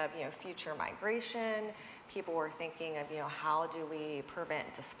thinking of future migration. People were thinking of how do we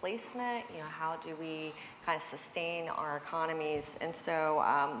prevent displacement? How do we kind of sustain our economies? And so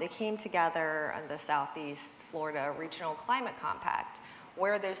they came together on the Southeast Florida Regional Climate Compact,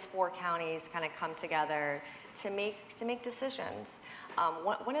 where those 4 counties kind of come together to make decisions.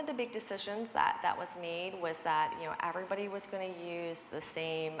 One of the big decisions that was made was that everybody was going to use the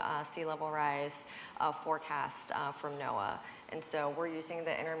same sea level rise forecast from NOAA. And so we're using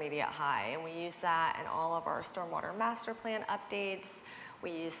the intermediate high, and we use that in all of our stormwater master plan updates.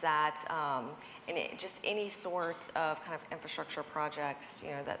 We use that in just any sort of kind of infrastructure projects,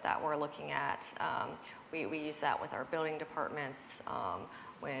 that we're looking at. We use that with our building departments,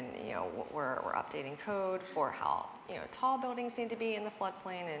 when we're updating code for how tall buildings need to be in the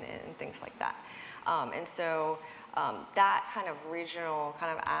floodplain and things like that. And so that kind of regional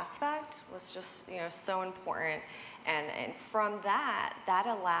kind of aspect was just so important. And from that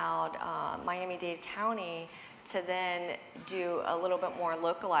allowed Miami-Dade County to then do a little bit more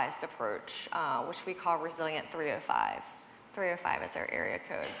localized approach, which we call Resilient 305. 305 is our area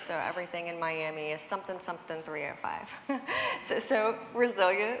code. So everything in Miami is something, something 305. so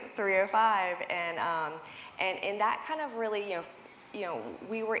Resilient 305. And that kind of really,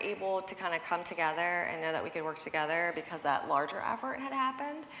 we were able to kind of come together and know that we could work together because that larger effort had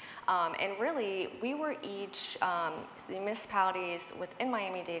happened. And really, we were each, the municipalities within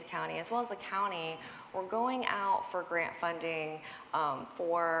Miami-Dade County, as well as the county, were going out for grant funding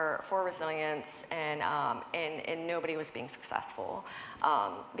for resilience, and nobody was being successful.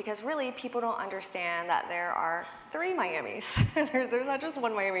 Because really, people don't understand that there are 3 Miamis. There's not just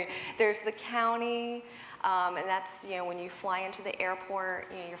one Miami. There's the county, and that's, when you fly into the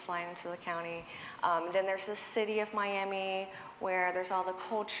airport, you're flying into the county. Then there's the city of Miami, where there's all the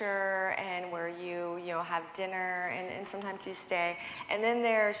culture and where you have dinner and sometimes you stay. And then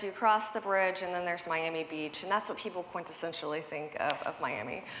you cross the bridge, and then there's Miami Beach, and that's what people quintessentially think of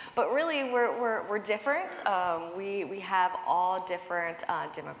Miami. But really, we're different. We have all different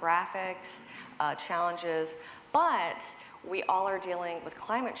demographics, challenges, but we all are dealing with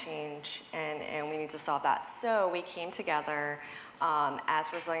climate change, and we need to solve that. So we came together as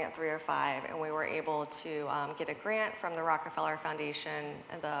Resilient 305, and we were able to get a grant from the Rockefeller Foundation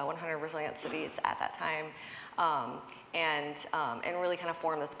and the 100 Resilient Cities at that time, and really kind of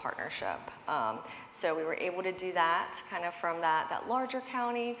form this partnership. So we were able to do that kind of from that larger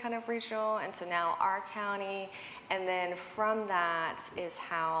county kind of regional, and so now our county. And then from that is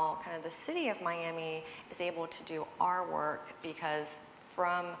how kind of the city of Miami is able to do our work, because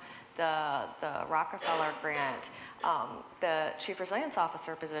from the Rockefeller grant, the Chief Resilience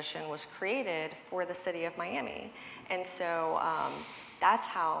Officer position was created for the city of Miami. And so that's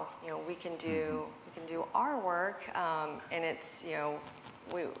how we can do our work, and it's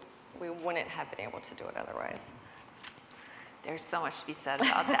we wouldn't have been able to do it otherwise. There's so much to be said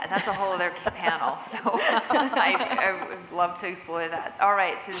about that. That's a whole other panel, so I would love to explore that. All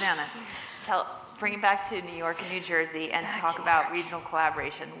right, Suzanna, bring it back to New York and New Jersey and talk about regional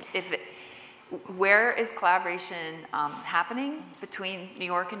collaboration. Where is collaboration happening between New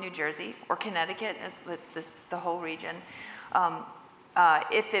York and New Jersey, or Connecticut, as the whole region?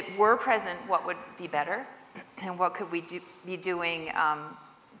 If it were present, what would be better, and what could we be doing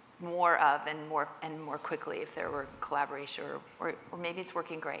more of and more quickly if there were collaboration, or maybe it's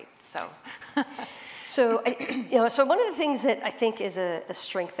working great. So one of the things that I think is a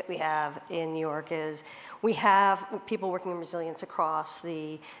strength that we have in New York is we have people working in resilience across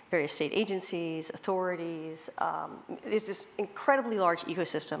the various state agencies, authorities. There's this incredibly large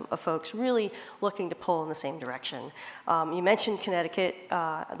ecosystem of folks really looking to pull in the same direction. You mentioned Connecticut,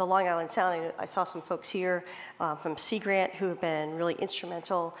 the Long Island Sound. I saw some folks here from Sea Grant who have been really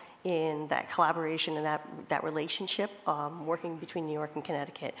instrumental in that collaboration and that relationship, working between New York and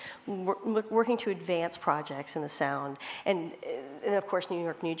Connecticut, working to advance projects in the Sound. And of course, New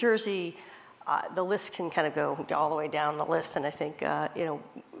York, New Jersey, the list can kind of go all the way down the list. And I think,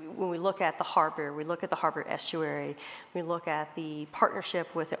 when we look at the harbor, we look at the harbor estuary, we look at the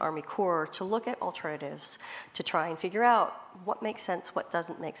partnership with the Army Corps to look at alternatives, to try and figure out what makes sense, what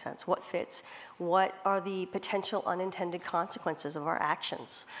doesn't make sense, what fits, what are the potential unintended consequences of our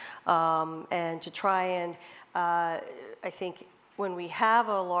actions. And to try and, I think when we have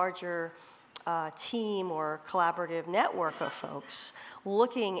a larger team or collaborative network of folks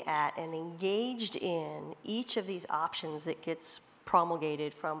looking at and engaged in each of these options that gets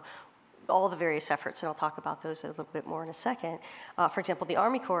promulgated from all the various efforts, and I'll talk about those a little bit more in a second. For example, the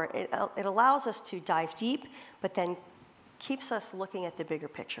Army Corps, it allows us to dive deep, but then keeps us looking at the bigger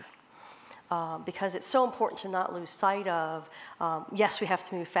picture. Because it's so important to not lose sight of, yes, we have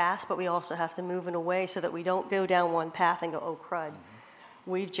to move fast, but we also have to move in a way so that we don't go down one path and go, oh, crud,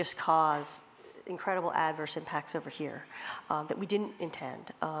 we've just caused incredible adverse impacts over here that we didn't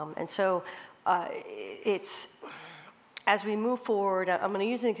intend. And so it's, as we move forward, I'm going to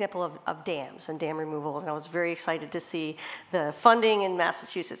use an example of dams and dam removals, and I was very excited to see the funding in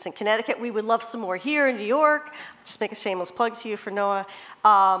Massachusetts and Connecticut. We would love some more here in New York. Just make a shameless plug to you for NOAA.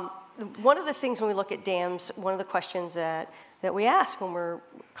 One of the things when we look at dams, one of the questions that we ask when we're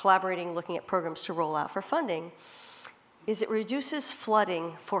collaborating, looking at programs to roll out for funding, is it reduces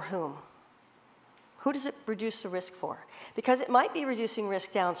flooding for whom? Who does it reduce the risk for? Because it might be reducing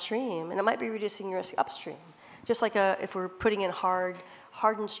risk downstream, and it might be reducing risk upstream. Just like if we're putting in hard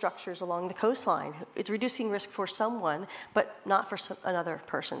hardened structures along the coastline. It's reducing risk for someone, but not for another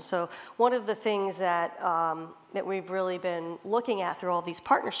person. So one of the things that, that we've really been looking at through all these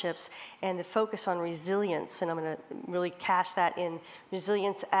partnerships and the focus on resilience, and I'm going to really cast that in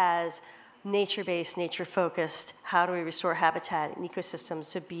resilience as nature-based, nature-focused, how do we restore habitat and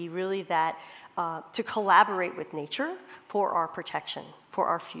ecosystems to be really that, to collaborate with nature for our protection, for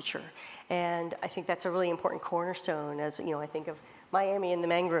our future. And I think that's a really important cornerstone as, you know, I think of Miami and the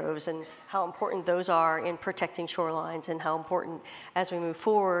mangroves and how important those are in protecting shorelines and how important as we move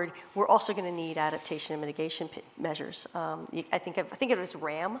forward, we're also going to need adaptation and mitigation measures. I think it was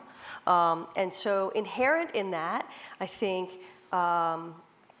RAM. And so inherent in that, I think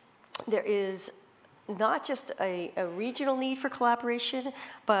there is not just a regional need for collaboration,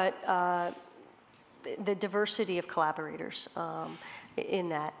 but the diversity of collaborators in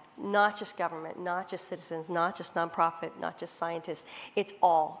that. Not just government, not just citizens, not just nonprofit, not just scientists. It's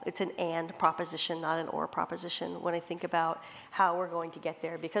all. It's an and proposition, not an or proposition when I think about how we're going to get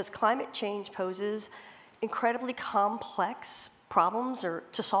there. Because climate change poses incredibly complex problems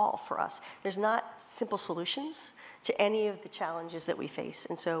to solve for us. There's not simple solutions to any of the challenges that we face.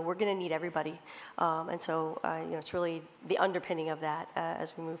 And so we're going to need everybody. And so you know, it's really the underpinning of that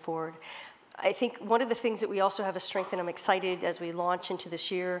as we move forward. I think one of the things that we also have a strength, and I'm excited as we launch into this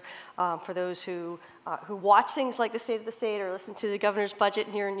year, for those who watch things like the State of the State or listen to the governor's budget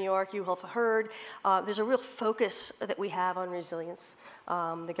here in New York, you will have heard, there's a real focus that we have on resilience.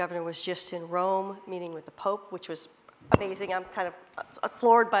 The governor was just in Rome meeting with the Pope, which was amazing. I'm kind of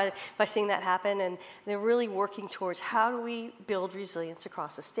floored by seeing that happen, and they're really working towards how do we build resilience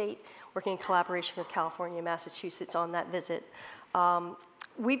across the state, working in collaboration with California and Massachusetts on that visit.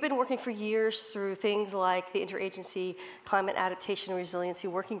 We've been working for years through things like the Interagency Climate Adaptation and Resiliency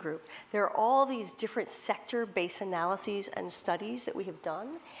Working Group. There are all these different sector-based analyses and studies that we have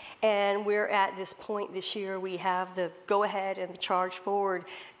done, and we're at this point this year, we have the go-ahead and the charge forward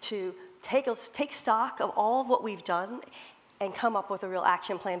to take stock of all of what we've done and come up with a real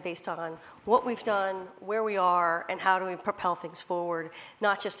action plan based on what we've done, where we are, and how do we propel things forward,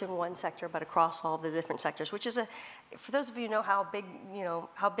 not just in one sector, but across all the different sectors, which is for those of you who know how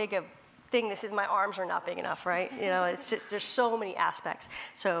big a thing this is, my arms are not big enough, right? You know, it's just, there's so many aspects.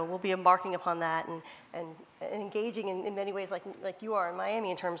 So we'll be embarking upon that and engaging in many ways like you are in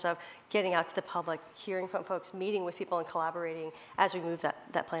Miami in terms of getting out to the public, hearing from folks, meeting with people and collaborating as we move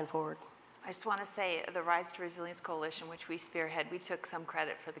that plan forward. I just want to say the Rise to Resilience Coalition, which we spearhead, we took some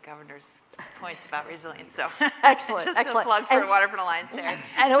credit for the governor's points about resilience. So excellent, just excellent. A plug for Waterfront Alliance there.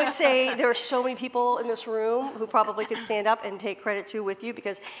 And I would say there are so many people in this room who probably could stand up and take credit too with you,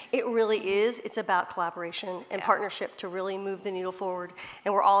 because it really is, it's about collaboration and partnership to really move the needle forward,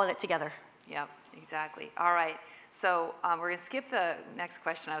 and we're all in it together. Yep, exactly. All right. So we're going to skip the next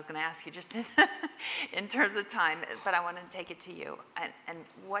question I was going to ask you just in terms of time, but I want to take it to you. And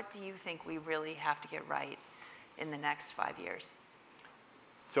what do you think we really have to get right in the next 5 years?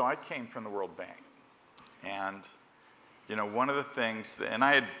 So I came from the World Bank. And, you know, one of the things, and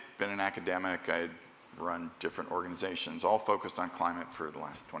I had been an academic, I had run different organizations, all focused on climate for the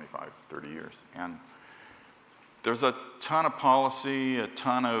last 25, 30 years. And there's a ton of policy, a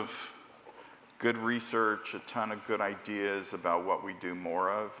ton of good research, a ton of good ideas about what we do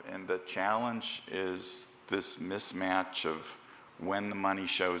more of, and the challenge is this mismatch of when the money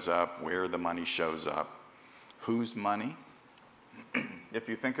shows up, where the money shows up, whose money. If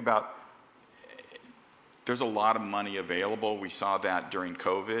you think about, there's a lot of money available. We saw that during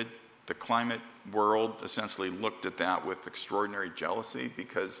COVID. The climate world essentially looked at that with extraordinary jealousy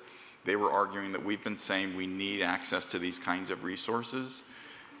because they were arguing that we've been saying we need access to these kinds of resources,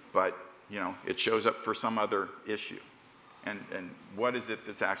 but you know, it shows up for some other issue. And what is it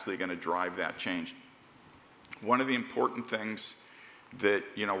that's actually going to drive that change? One of the important things that,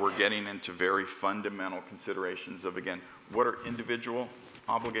 you know, we're getting into very fundamental considerations of, again, what are individual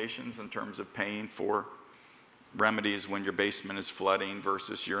obligations in terms of paying for remedies when your basement is flooding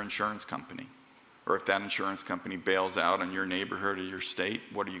versus your insurance company? Or if that insurance company bails out in your neighborhood or your state,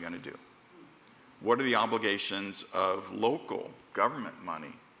 what are you going to do? What are the obligations of local government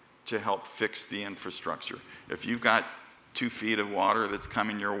money to help fix the infrastructure? If you've got 2 feet of water that's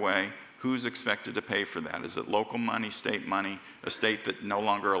coming your way, who's expected to pay for that? Is it local money, a state that no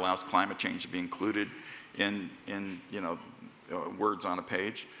longer allows climate change to be included in you know, words on a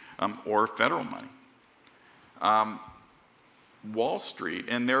page, or federal money? Wall Street,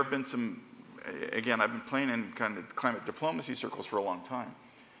 and there have been some, again, I've been playing in kind of climate diplomacy circles for a long time,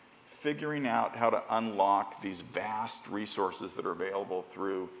 figuring out how to unlock these vast resources that are available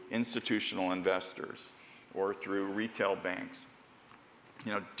through institutional investors or through retail banks.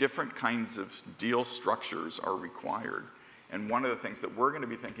 different kinds of deal structures are required. And one of the things that we're going to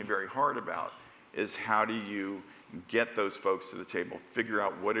be thinking very hard about is how do you get those folks to the table, figure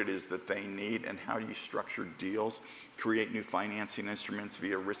out what it is that they need, and how do you structure deals, create new financing instruments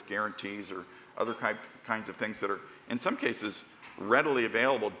via risk guarantees or other kinds of things that are, in some cases, readily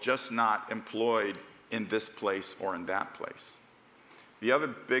available, just not employed in this place or in that place. The other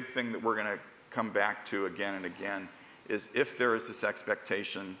big thing that we're going to come back to again and again is if there is this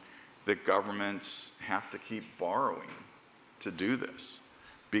expectation that governments have to keep borrowing to do this.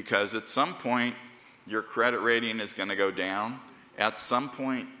 Because at some point, your credit rating is going to go down. At some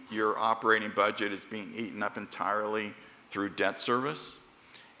point, your operating budget is being eaten up entirely through debt service.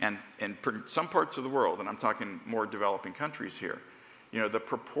 And in some parts of the world, and I'm talking more developing countries here, the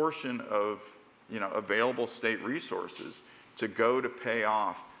proportion of available state resources to go to pay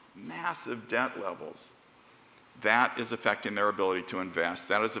off massive debt levels, that is affecting their ability to invest.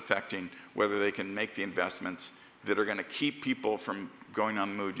 That is affecting whether they can make the investments that are going to keep people from going on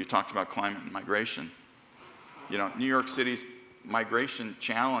the move. You talked about climate and migration. New York City's migration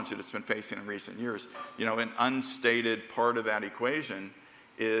challenge that it's been facing in recent years, an unstated part of that equation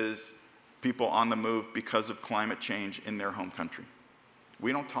is people on the move because of climate change in their home country.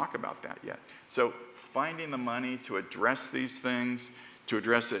 We don't talk about that yet. So finding the money to address these things, to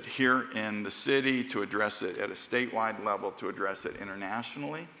address it here in the city, to address it at a statewide level, to address it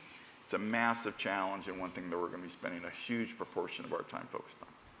internationally, it's a massive challenge and one thing that we're going to be spending a huge proportion of our time focused on.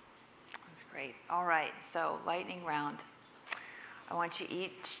 That's great. All right, so lightning round. I want you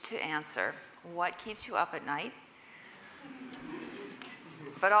each to answer what keeps you up at night,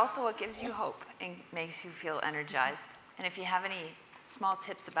 but also what gives you hope and makes you feel energized. And if you have any small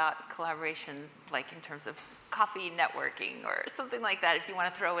tips about collaboration, like in terms of coffee networking or something like that, if you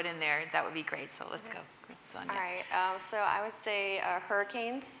want to throw it in there, that would be great. So let's go, Sonia. All right, so I would say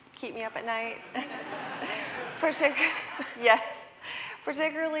hurricanes keep me up at night. Yes,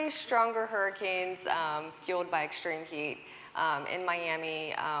 particularly stronger hurricanes fueled by extreme heat. In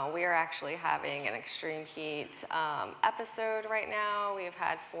Miami, we are actually having an extreme heat episode right now. We've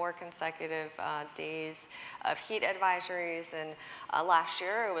had 4 consecutive days of heat advisories, and last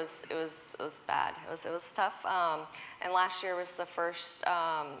year it was bad. It was tough. And last year was the first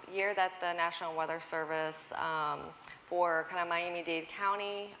year that the National Weather Service for kind of Miami-Dade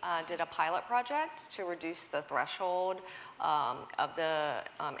County did a pilot project to reduce the threshold of the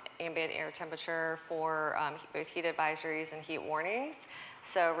ambient air temperature for both heat advisories and heat warnings.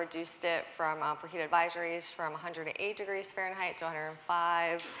 So reduced it from, for heat advisories from 108 degrees Fahrenheit to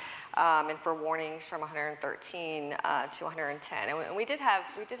 105, and for warnings from 113 to 110. And we did have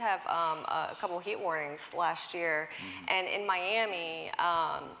a couple of heat warnings last year. And in Miami,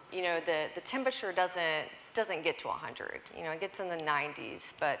 the temperature doesn't get to 100. It gets in the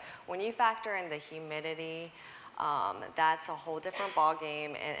 90s. But when you factor in the humidity, that's a whole different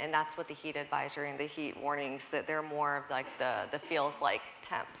ballgame, and that's what the heat advisory and the heat warnings, that they're more of like the feels like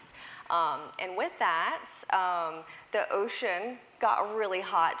temps. And with that, the ocean got really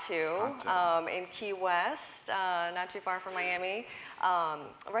hot too, in Key West, not too far from Miami,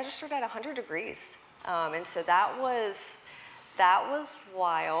 registered at 100 degrees. And so that was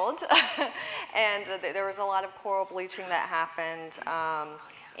wild. And there was a lot of coral bleaching that happened.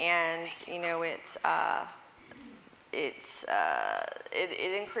 And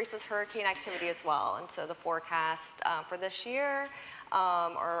it increases hurricane activity as well. And so the forecast for this year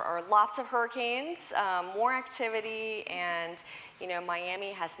are lots of hurricanes, more activity, and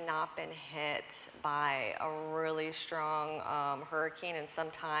Miami has not been hit by a really strong hurricane in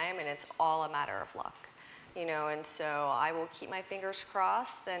some time, and it's all a matter of luck. And so I will keep my fingers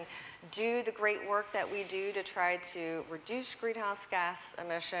crossed and do the great work that we do to try to reduce greenhouse gas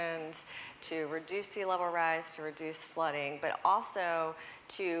emissions, to reduce sea level rise, to reduce flooding, but also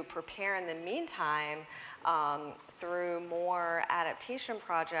to prepare in the meantime through more adaptation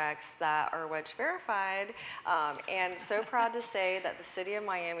projects that are wedge verified. And so proud to say that the City of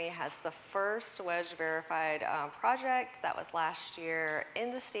Miami has the first wedge verified project that was last year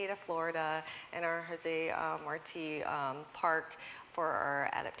in the state of Florida in our Jose Marti Park for our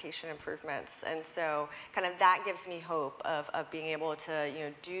adaptation improvements. And so kind of that gives me hope of being able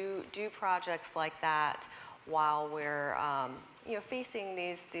to do projects like that while we're facing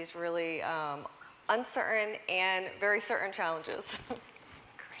these really uncertain and very certain challenges.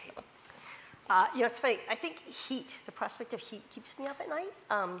 Great. It's funny. I think heat, the prospect of heat, keeps me up at night.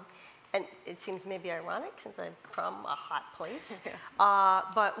 And it seems maybe ironic since I'm from a hot place.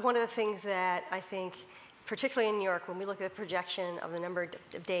 But one of the things that I think, particularly in New York, when we look at the projection of the number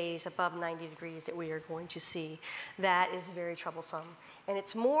of days above 90 degrees that we are going to see, that is very troublesome. And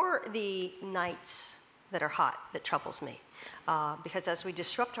it's more the nights that are hot that troubles me. Because as we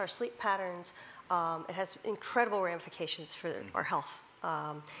disrupt our sleep patterns, it has incredible ramifications for our health.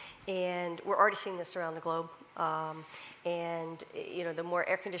 And we're already seeing this around the globe. And the more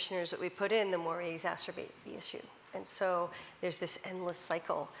air conditioners that we put in, the more we exacerbate the issue. And so there's this endless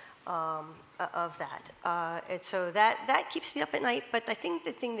cycle of that. And so that keeps me up at night. But I think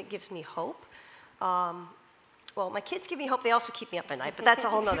the thing that gives me hope, well, my kids give me hope. They also keep me up at night, but that's a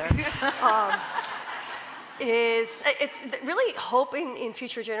whole nother. It's really hope in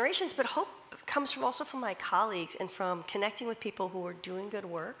future generations, but hope comes also from my colleagues and from connecting with people who are doing good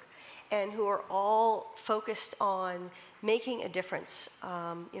work and who are all focused on making a difference.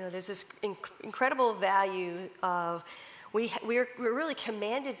 There's this incredible value of we're really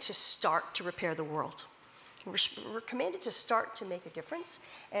commanded to start to repair the world. We're commanded to start to make a difference.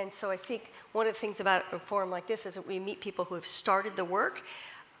 And so I think one of the things about a forum like this is that we meet people who have started the work.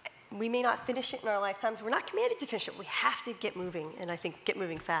 We may not finish it in our lifetimes. We're not commanded to finish it. We have to get moving, and I think get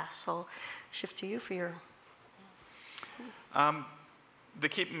moving fast. So I'll shift to you for your... The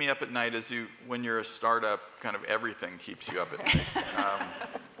keeping me up at night is when you're a startup, kind of everything keeps you up at night.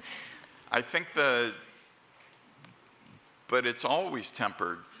 I think but it's always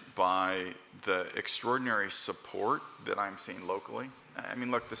tempered by the extraordinary support that I'm seeing locally. I mean,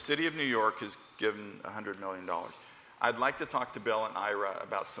 look, the city of New York has given $100 million. I'd like to talk to Bill and Ira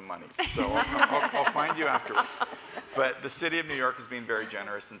about some money, so I'll find you afterwards. But the city of New York has been very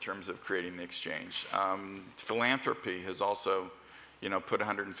generous in terms of creating the exchange. Philanthropy has also, put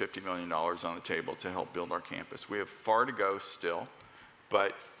 $150 million on the table to help build our campus. We have far to go still,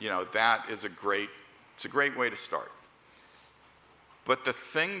 but that is a great way to start. But the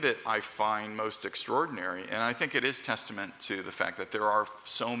thing that I find most extraordinary, and I think it is testament to the fact that there are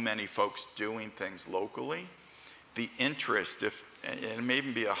so many folks doing things locally, the interest, and it may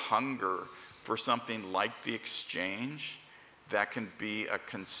even be a hunger for something like the exchange that can be a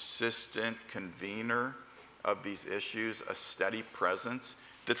consistent convener of these issues, a steady presence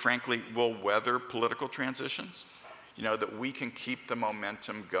that frankly will weather political transitions, that we can keep the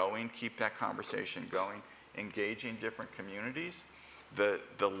momentum going, keep that conversation going, engaging different communities. The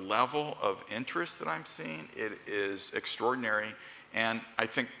level of interest that I'm seeing, it is extraordinary. And I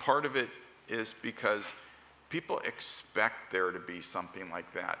think part of it is because people expect there to be something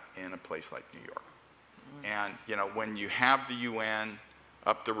like that in a place like New York. And when you have the UN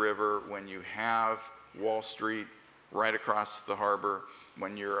up the river, when you have Wall Street right across the harbor,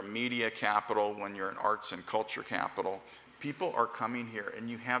 when you're a media capital, when you're an arts and culture capital, people are coming here and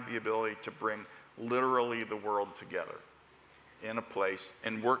you have the ability to bring literally the world together in a place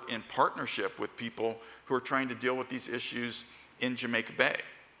and work in partnership with people who are trying to deal with these issues in Jamaica Bay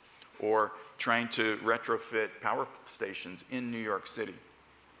or trying to retrofit power stations in New York City.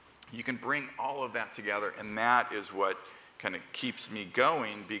 You can bring all of that together, and that is what kind of keeps me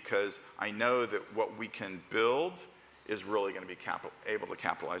going, because I know that what we can build is really going to be able to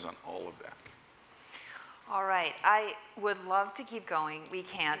capitalize on all of that. All right, I would love to keep going. We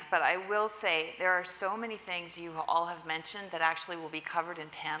can't, but I will say there are so many things you all have mentioned that actually will be covered in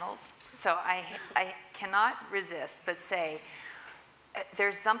panels. So I cannot resist but say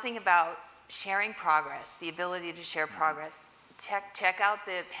there's something about sharing progress, the ability to share progress. Check out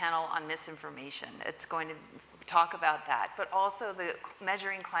the panel on misinformation. It's going to talk about that, but also the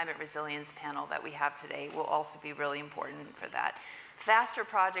Measuring Climate Resilience panel that we have today will also be really important for that. Faster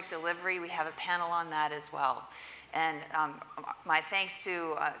project delivery, we have a panel on that as well. And my thanks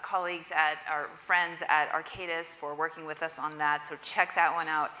to colleagues our friends at Arcadis for working with us on that, so check that one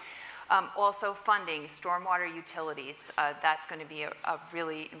out. Also funding, stormwater utilities, that's going to be a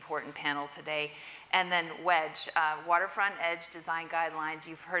really important panel today. And then WEDGE, Waterfront Edge Design Guidelines.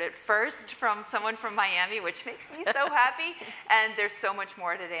 You've heard it first from someone from Miami, which makes me so happy. And there's so much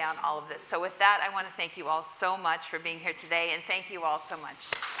more today on all of this. So with that, I want to thank you all so much for being here today, and thank you all so much.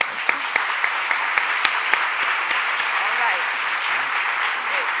 All right.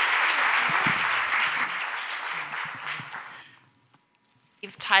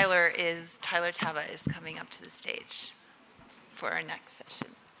 Tyler Tava is coming up to the stage for our next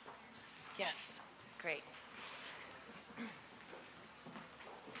session. Yes. Great.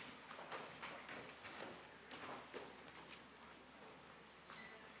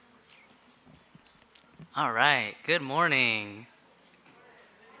 All right, good morning.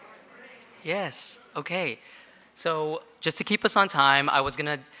 Yes, okay. So just to keep us on time, I was going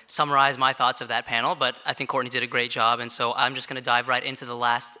to summarize my thoughts of that panel, but I think Cortney did a great job, and so I'm just going to dive right into the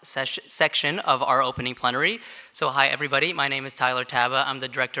last section of our opening plenary. So hi, everybody. My name is Tyler Taba. I'm the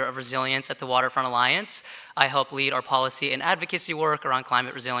Director of Resilience at the Waterfront Alliance. I help lead our policy and advocacy work around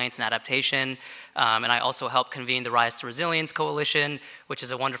climate resilience and adaptation, and I also help convene the Rise to Resilience Coalition, which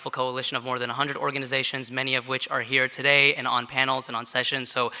is a wonderful coalition of more than 100 organizations, many of which are here today and on panels and on sessions.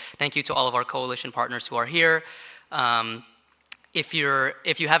 So thank you to all of our coalition partners who are here. If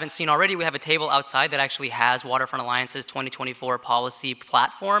you haven't seen already, we have a table outside that actually has Waterfront Alliance's 2024 policy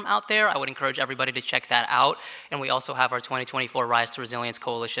platform out there. I would encourage everybody to check that out. And we also have our 2024 Rise to Resilience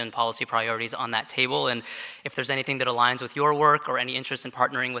Coalition policy priorities on that table. And if there's anything that aligns with your work or any interest in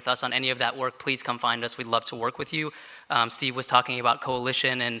partnering with us on any of that work, please come find us. We'd love to work with you. Steve was talking about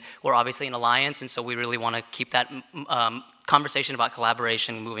coalition, and we're obviously an alliance, and so we really want to keep that conversation about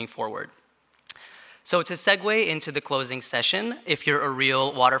collaboration moving forward. So to segue into the closing session, if you're a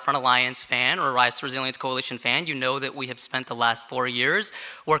real Waterfront Alliance fan or Rise to Resilience Coalition fan, you know that we have spent the last 4 years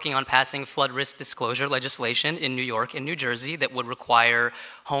working on passing flood risk disclosure legislation in New York and New Jersey that would require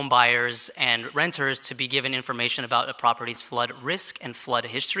home buyers and renters to be given information about a property's flood risk and flood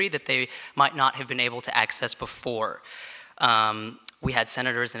history that they might not have been able to access before. We had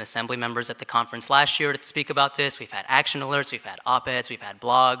senators and assembly members at the conference last year to speak about this. We've had action alerts, we've had op-eds, we've had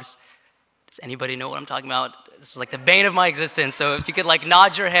blogs. Does anybody know what I'm talking about? This was like the bane of my existence, so if you could like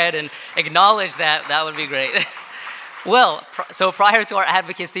nod your head and acknowledge that, that would be great. Well, so prior to our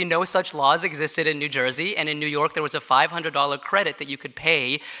advocacy, no such laws existed in New Jersey, and in New York there was a $500 credit that you could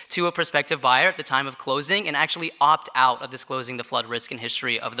pay to a prospective buyer at the time of closing and actually opt out of disclosing the flood risk and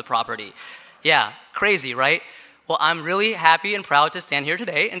history of the property. Yeah, crazy, right? Well, I'm really happy and proud to stand here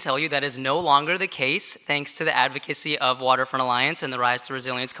today and tell you that is no longer the case, thanks to the advocacy of Waterfront Alliance and the Rise to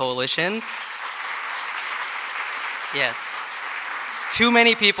Resilience Coalition. Yes. Too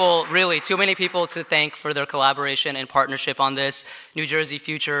many people, really, too many people to thank for their collaboration and partnership on this. New Jersey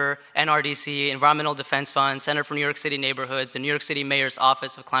Future, NRDC, Environmental Defense Fund, Center for New York City Neighborhoods, the New York City Mayor's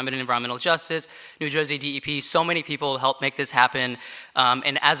Office of Climate and Environmental Justice, New Jersey DEP, so many people helped make this happen.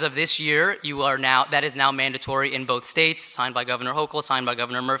 And as of this year, that is now mandatory in both states, signed by Governor Hochul, signed by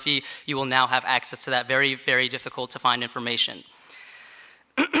Governor Murphy. You will now have access to that very, very difficult to find information.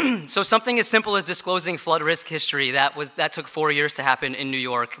 So something as simple as disclosing flood risk history, that took 4 years to happen in New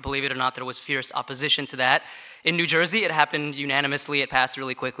York. Believe it or not, there was fierce opposition to that. In New Jersey, it happened unanimously. It passed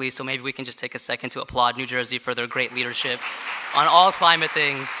really quickly, so maybe we can just take a second to applaud New Jersey for their great leadership on all climate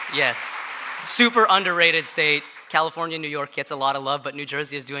things. Yes, super underrated state. California and New York gets a lot of love, but New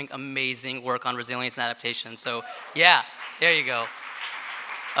Jersey is doing amazing work on resilience and adaptation. So yeah, there you go.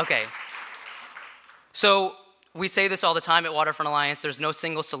 Okay. So we say this all the time at Waterfront Alliance, there's no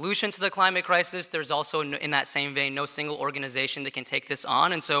single solution to the climate crisis. There's also, in that same vein, no single organization that can take this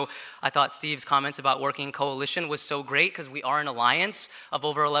on. And so I thought Steve's comments about working in coalition was so great because we are an alliance of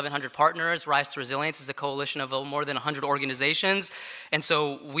over 1,100 partners. Rise to Resilience is a coalition of more than 100 organizations. And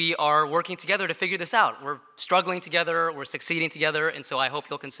so we are working together to figure this out. We're struggling together, we're succeeding together, and so I hope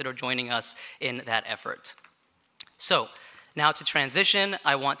you'll consider joining us in that effort. So, now to transition,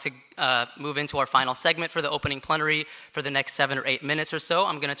 I want to move into our final segment for the opening plenary. For the next 7 or 8 minutes or so,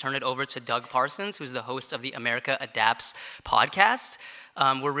 I'm going to turn it over to Doug Parsons, who's the host of the America Adapts podcast.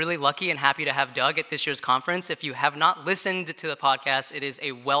 We're really lucky and happy to have Doug at this year's conference. If you have not listened to the podcast, it is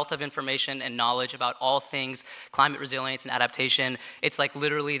a wealth of information and knowledge about all things climate resilience and adaptation. It's like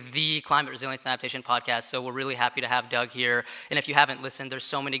literally the climate resilience and adaptation podcast, so we're really happy to have Doug here. And if you haven't listened, there's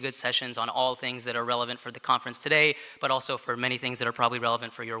so many good sessions on all things that are relevant for the conference today, but also for many things that are probably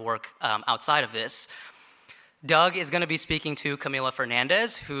relevant for your work outside of this. Doug is going to be speaking to Camila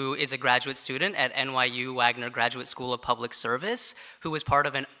Fernandez, who is a graduate student at NYU Wagner Graduate School of Public Service, who was part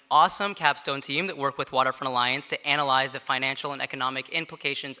of an awesome capstone team that worked with Waterfront Alliance to analyze the financial and economic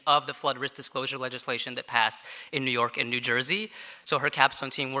implications of the flood risk disclosure legislation that passed in New York and New Jersey. So her capstone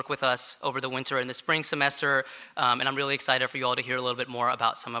team worked with us over the winter and the spring semester, and I'm really excited for you all to hear a little bit more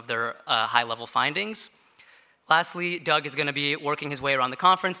about some of their high-level findings. Lastly, Doug is going to be working his way around the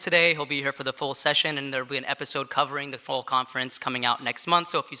conference today. He'll be here for the full session, and there will be an episode covering the full conference coming out next month.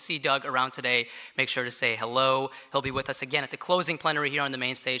 So if you see Doug around today, make sure to say hello. He'll be with us again at the closing plenary here on the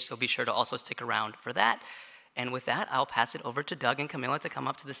main stage, so be sure to also stick around for that. And with that, I'll pass it over to Doug and Camila to come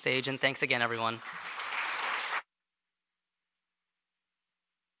up to the stage, and thanks again, everyone.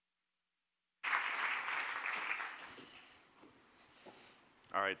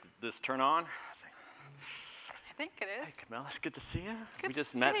 All right, did this turn on? I think it is. Hey, Camille, it's good to see you. Good we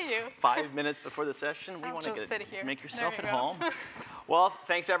just to met see you. 5 minutes before the session. We I'll want just to sit here. make yourself There at you go. home. Well,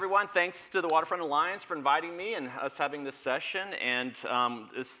 thanks everyone. Thanks to the Waterfront Alliance for inviting me and us having this session. And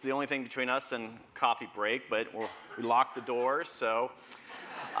this is the only thing between us and coffee break, but we locked the doors. So,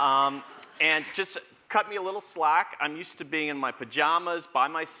 and just cut me a little slack. I'm used to being in my pajamas by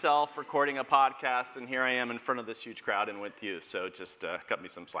myself recording a podcast, and here I am in front of this huge crowd and with you. So just cut me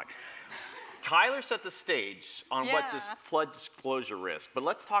some slack. Tyler set the stage on what this flood disclosure risk, but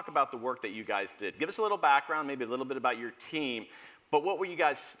let's talk about the work that you guys did. Give us a little background, maybe a little bit about your team, but what were you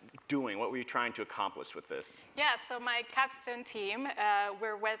guys doing? What were you trying to accomplish with this? Yeah, so my capstone team,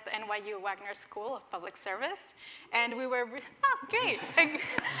 we're with NYU Wagner School of Public Service, and we were, great.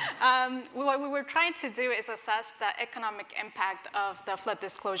 What we were trying to do is assess the economic impact of the flood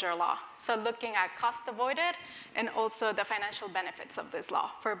disclosure law. So looking at cost avoided and also the financial benefits of this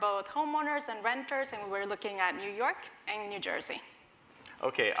law for both homeowners and renters, and we were looking at New York and New Jersey.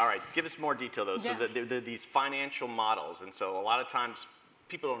 Okay, all right, give us more detail though. Yeah. So there are these financial models, and so a lot of times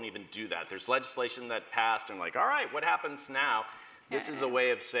people don't even do that. There's legislation that passed and like, all right, what happens now? This is a way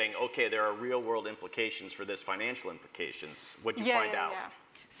of saying, okay, there are real world implications for this, financial implications. What did you find out?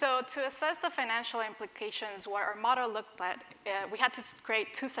 So to assess the financial implications, what our model looked at, we had to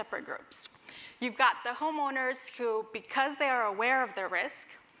create two separate groups. You've got the homeowners who, because they are aware of their risk,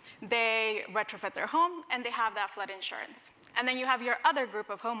 they retrofit their home and they have that flood insurance. And then you have your other group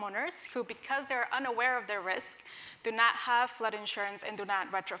of homeowners who, because they're unaware of their risk, do not have flood insurance and do not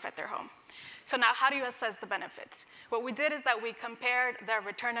retrofit their home. So now how do you assess the benefits? What we did is that we compared the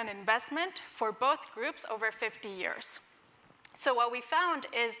return on investment for both groups over 50 years. So what we found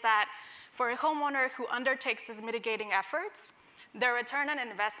is that for a homeowner who undertakes these mitigating efforts, their return on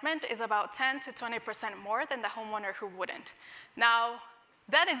investment is about 10 to 20% more than the homeowner who wouldn't. Now,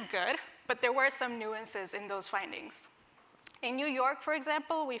 that is good, but there were some nuances in those findings. In New York, for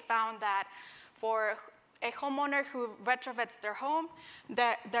example, we found that for a homeowner who retrofits their home,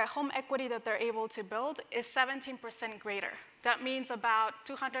 their home equity that they're able to build is 17% greater. That means about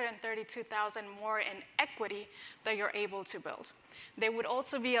 $232,000 more in equity that you're able to build. They would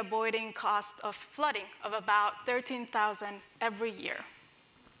also be avoiding cost of flooding of about $13,000 every year.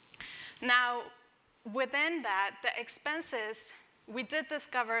 Now, within that, the expenses, we did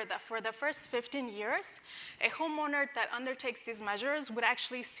discover that for the first 15 years, a homeowner that undertakes these measures would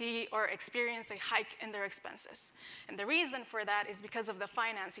actually see or experience a hike in their expenses. And the reason for that is because of the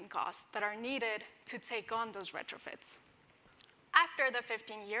financing costs that are needed to take on those retrofits. After the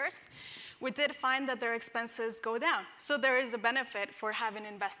 15 years, we did find that their expenses go down. So there is a benefit for having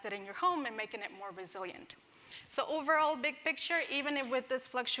invested in your home and making it more resilient. So overall, big picture, even with these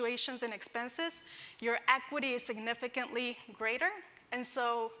fluctuations in expenses, your equity is significantly greater, and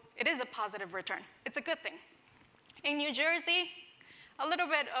so it is a positive return. It's a good thing. In New Jersey, a little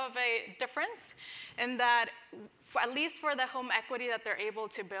bit of a difference in that, at least for the home equity that they're able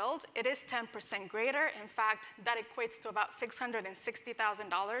to build, it is 10% greater. In fact, that equates to about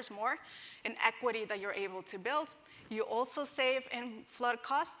 $660,000 more in equity that you're able to build. You also save in flood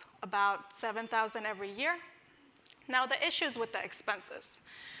costs about $7,000 every year. Now, the issues with the expenses.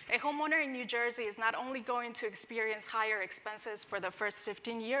 A homeowner in New Jersey is not only going to experience higher expenses for the first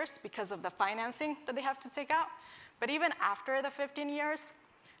 15 years because of the financing that they have to take out, but even after the 15 years,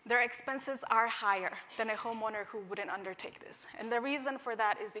 their expenses are higher than a homeowner who wouldn't undertake this. And the reason for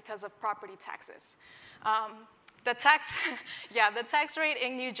that is because of property taxes. The tax rate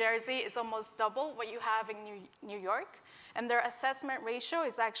in New Jersey is almost double what you have in New York, and their assessment ratio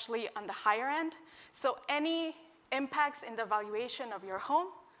is actually on the higher end. So any impacts in the valuation of your home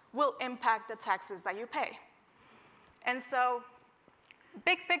will impact the taxes that you pay. And so,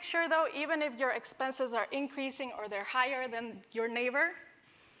 big picture though, even if your expenses are increasing or they're higher than your neighbor,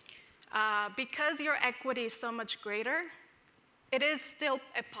 because your equity is so much greater, it is still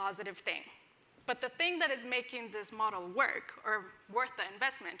a positive thing. But the thing that is making this model work or worth the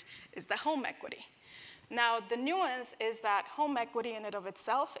investment is the home equity. Now, the nuance is that home equity in and of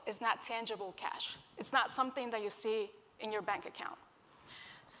itself is not tangible cash. It's not something that you see in your bank account.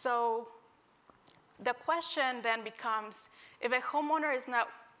 So the question then becomes, if a homeowner is not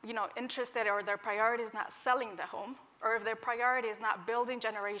interested or their priority is not selling the home, or if their priority is not building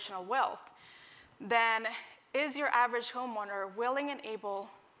generational wealth, then is your average homeowner willing and able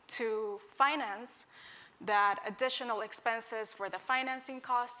to finance that additional expenses for the financing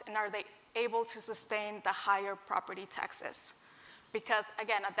cost, and are they able to sustain the higher property taxes? Because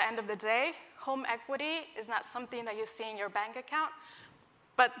again, at the end of the day, home equity is not something that you see in your bank account,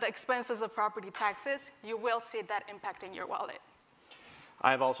 but the expenses of property taxes, you will see that impacting your wallet. I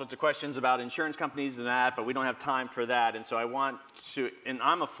have all sorts of questions about insurance companies and that, but we don't have time for that. And so I want to, and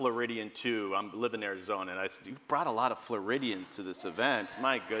I'm a Floridian too. I live in Arizona, and you brought a lot of Floridians to this event.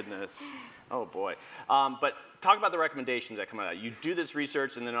 My goodness. Oh boy. But talk about the recommendations that come out of that. You do this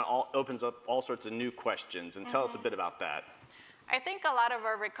research, and then it opens up all sorts of new questions. And tell us a bit about that. I think a lot of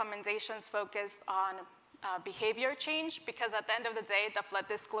our recommendations focused on behavior change, because at the end of the day, the flood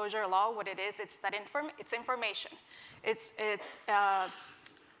disclosure law, what it is, it's information. It's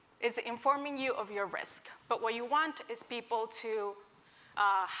informing you of your risk. But what you want is people to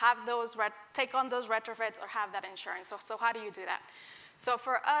take on those retrofits or have that insurance. So how do you do that? So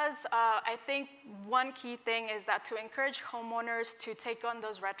for us, I think one key thing is that to encourage homeowners to take on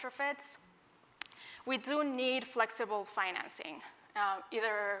those retrofits, we do need flexible financing,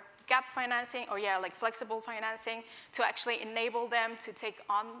 either gap financing or like flexible financing to actually enable them to take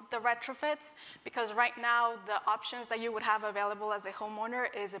on the retrofits, because right now the options that you would have available as a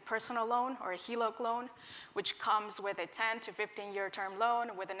homeowner is a personal loan or a HELOC loan, which comes with a 10 to 15-year term loan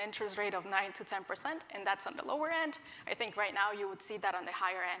with an interest rate of 9 to 10%, and that's on the lower end. I think right now you would see that on the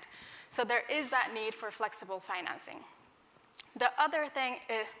higher end. So there is that need for flexible financing. The other thing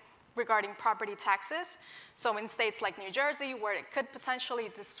is regarding property taxes. So in states like New Jersey, where it could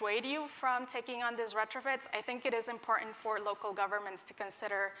potentially dissuade you from taking on these retrofits, I think it is important for local governments to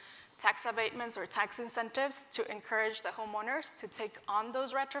consider tax abatements or tax incentives to encourage the homeowners to take on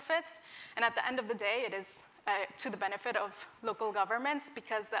those retrofits. And at the end of the day, it is to the benefit of local governments,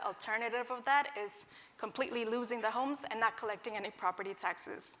 because the alternative of that is completely losing the homes and not collecting any property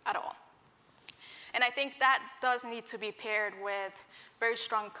taxes at all. And I think that does need to be paired with very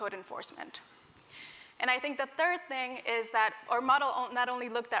strong code enforcement. And I think the third thing is that our model not only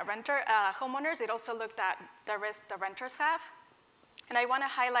looked at homeowners, it also looked at the risk the renters have. And I want to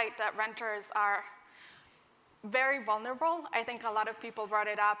highlight that renters are very vulnerable. I think a lot of people brought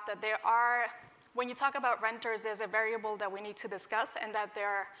it up that when you talk about renters, there's a variable that we need to discuss, and that there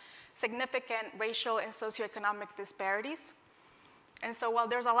are significant racial and socioeconomic disparities. And so while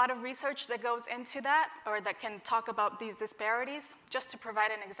there's a lot of research that goes into that, or that can talk about these disparities, just to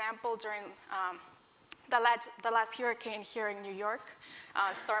provide an example, during the last hurricane here in New York,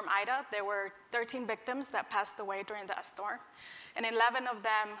 Storm Ida, there were 13 victims that passed away during that storm, and 11 of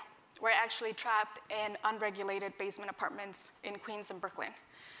them were actually trapped in unregulated basement apartments in Queens and Brooklyn.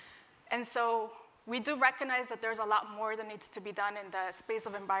 And so we do recognize that there's a lot more that needs to be done in the space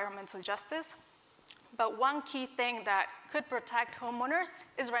of environmental justice. But one key thing that could protect homeowners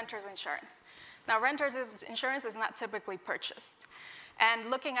is renter's insurance. Now, renter's insurance is not typically purchased. And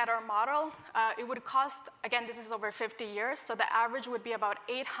looking at our model, it would cost, again, this is over 50 years, so the average would be about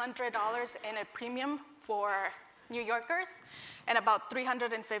 $800 in a premium for New Yorkers, and about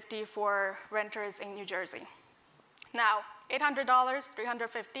 $350 for renters in New Jersey. Now, $800,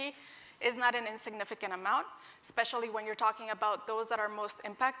 $350 is not an insignificant amount, especially when you're talking about those that are most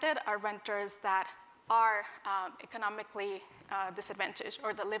impacted are renters that are economically disadvantaged,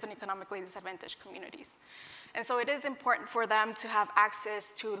 or that live in economically disadvantaged communities. And so it is important for them to have access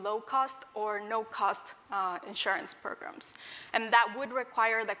to low-cost or no-cost insurance programs. And that would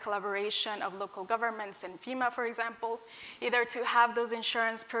require the collaboration of local governments and FEMA, for example, either to have those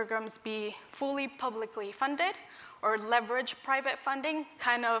insurance programs be fully publicly funded or leverage private funding,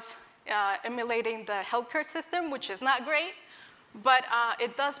 kind of emulating the healthcare system, which is not great, but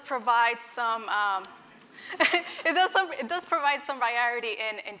it does provide some it does provide some variety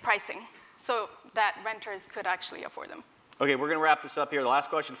in pricing, so that renters could actually afford them. Okay, we're going to wrap this up here. The last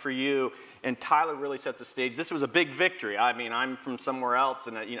question for you, and Tyler really set the stage. This was a big victory. I mean, I'm from somewhere else,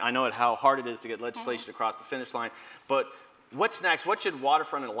 and I know how hard it is to get legislation across the finish line. But what's next? What should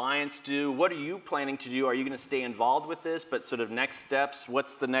Waterfront Alliance do? What are you planning to do? Are you going to stay involved with this? But sort of next steps,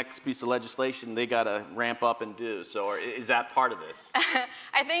 what's the next piece of legislation they got to ramp up and do? So is that part of this?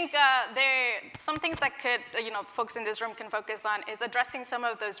 I think some things that folks in this room can focus on is addressing some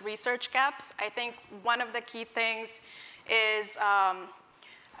of those research gaps. I think one of the key things is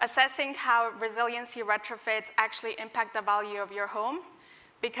assessing how resiliency retrofits actually impact the value of your home.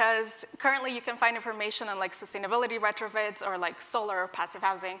 Because currently you can find information on sustainability retrofits or solar or passive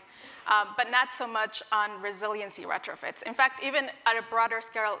housing, but not so much on resiliency retrofits. In fact, even at a broader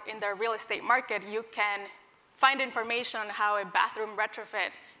scale in the real estate market, you can find information on how a bathroom retrofit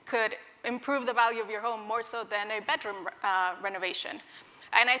could improve the value of your home more so than a bedroom renovation.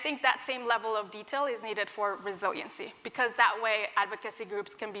 And I think that same level of detail is needed for resiliency, because that way advocacy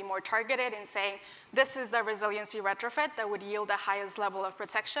groups can be more targeted in saying, this is the resiliency retrofit that would yield the highest level of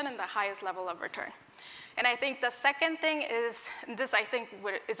protection and the highest level of return. And I think the second thing is, this I think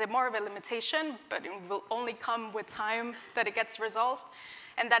is more of a limitation, but it will only come with time that it gets resolved,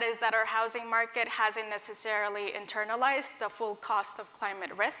 and that is that our housing market hasn't necessarily internalized the full cost of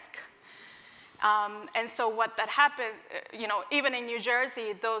climate risk. And so what that happened, even in New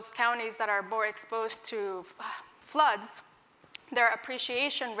Jersey, those counties that are more exposed to floods, their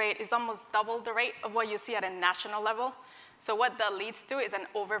appreciation rate is almost double the rate of what you see at a national level. So what that leads to is an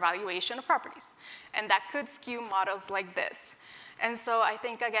overvaluation of properties. And that could skew models like this. And so I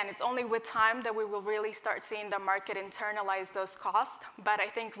think, again, it's only with time that we will really start seeing the market internalize those costs. But I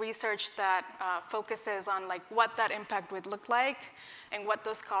think research that focuses on like what that impact would look like and what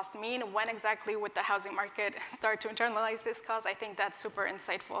those costs mean, when exactly would the housing market start to internalize this cost, I think that's super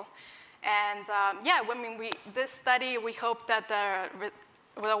insightful. And this study, we hope that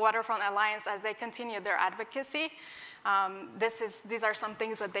the Waterfront Alliance, as they continue their advocacy, these are some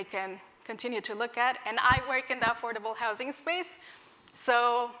things that they can continue to look at. And I work in the affordable housing space,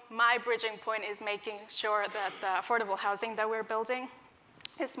 so my bridging point is making sure that the affordable housing that we're building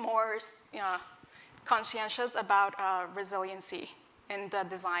is more conscientious about resiliency in the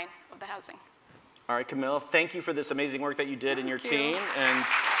design of the housing. All right, Camille, thank you for this amazing work that you did in your team, and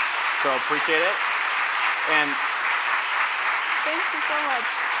so appreciate it. And thank you so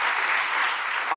much.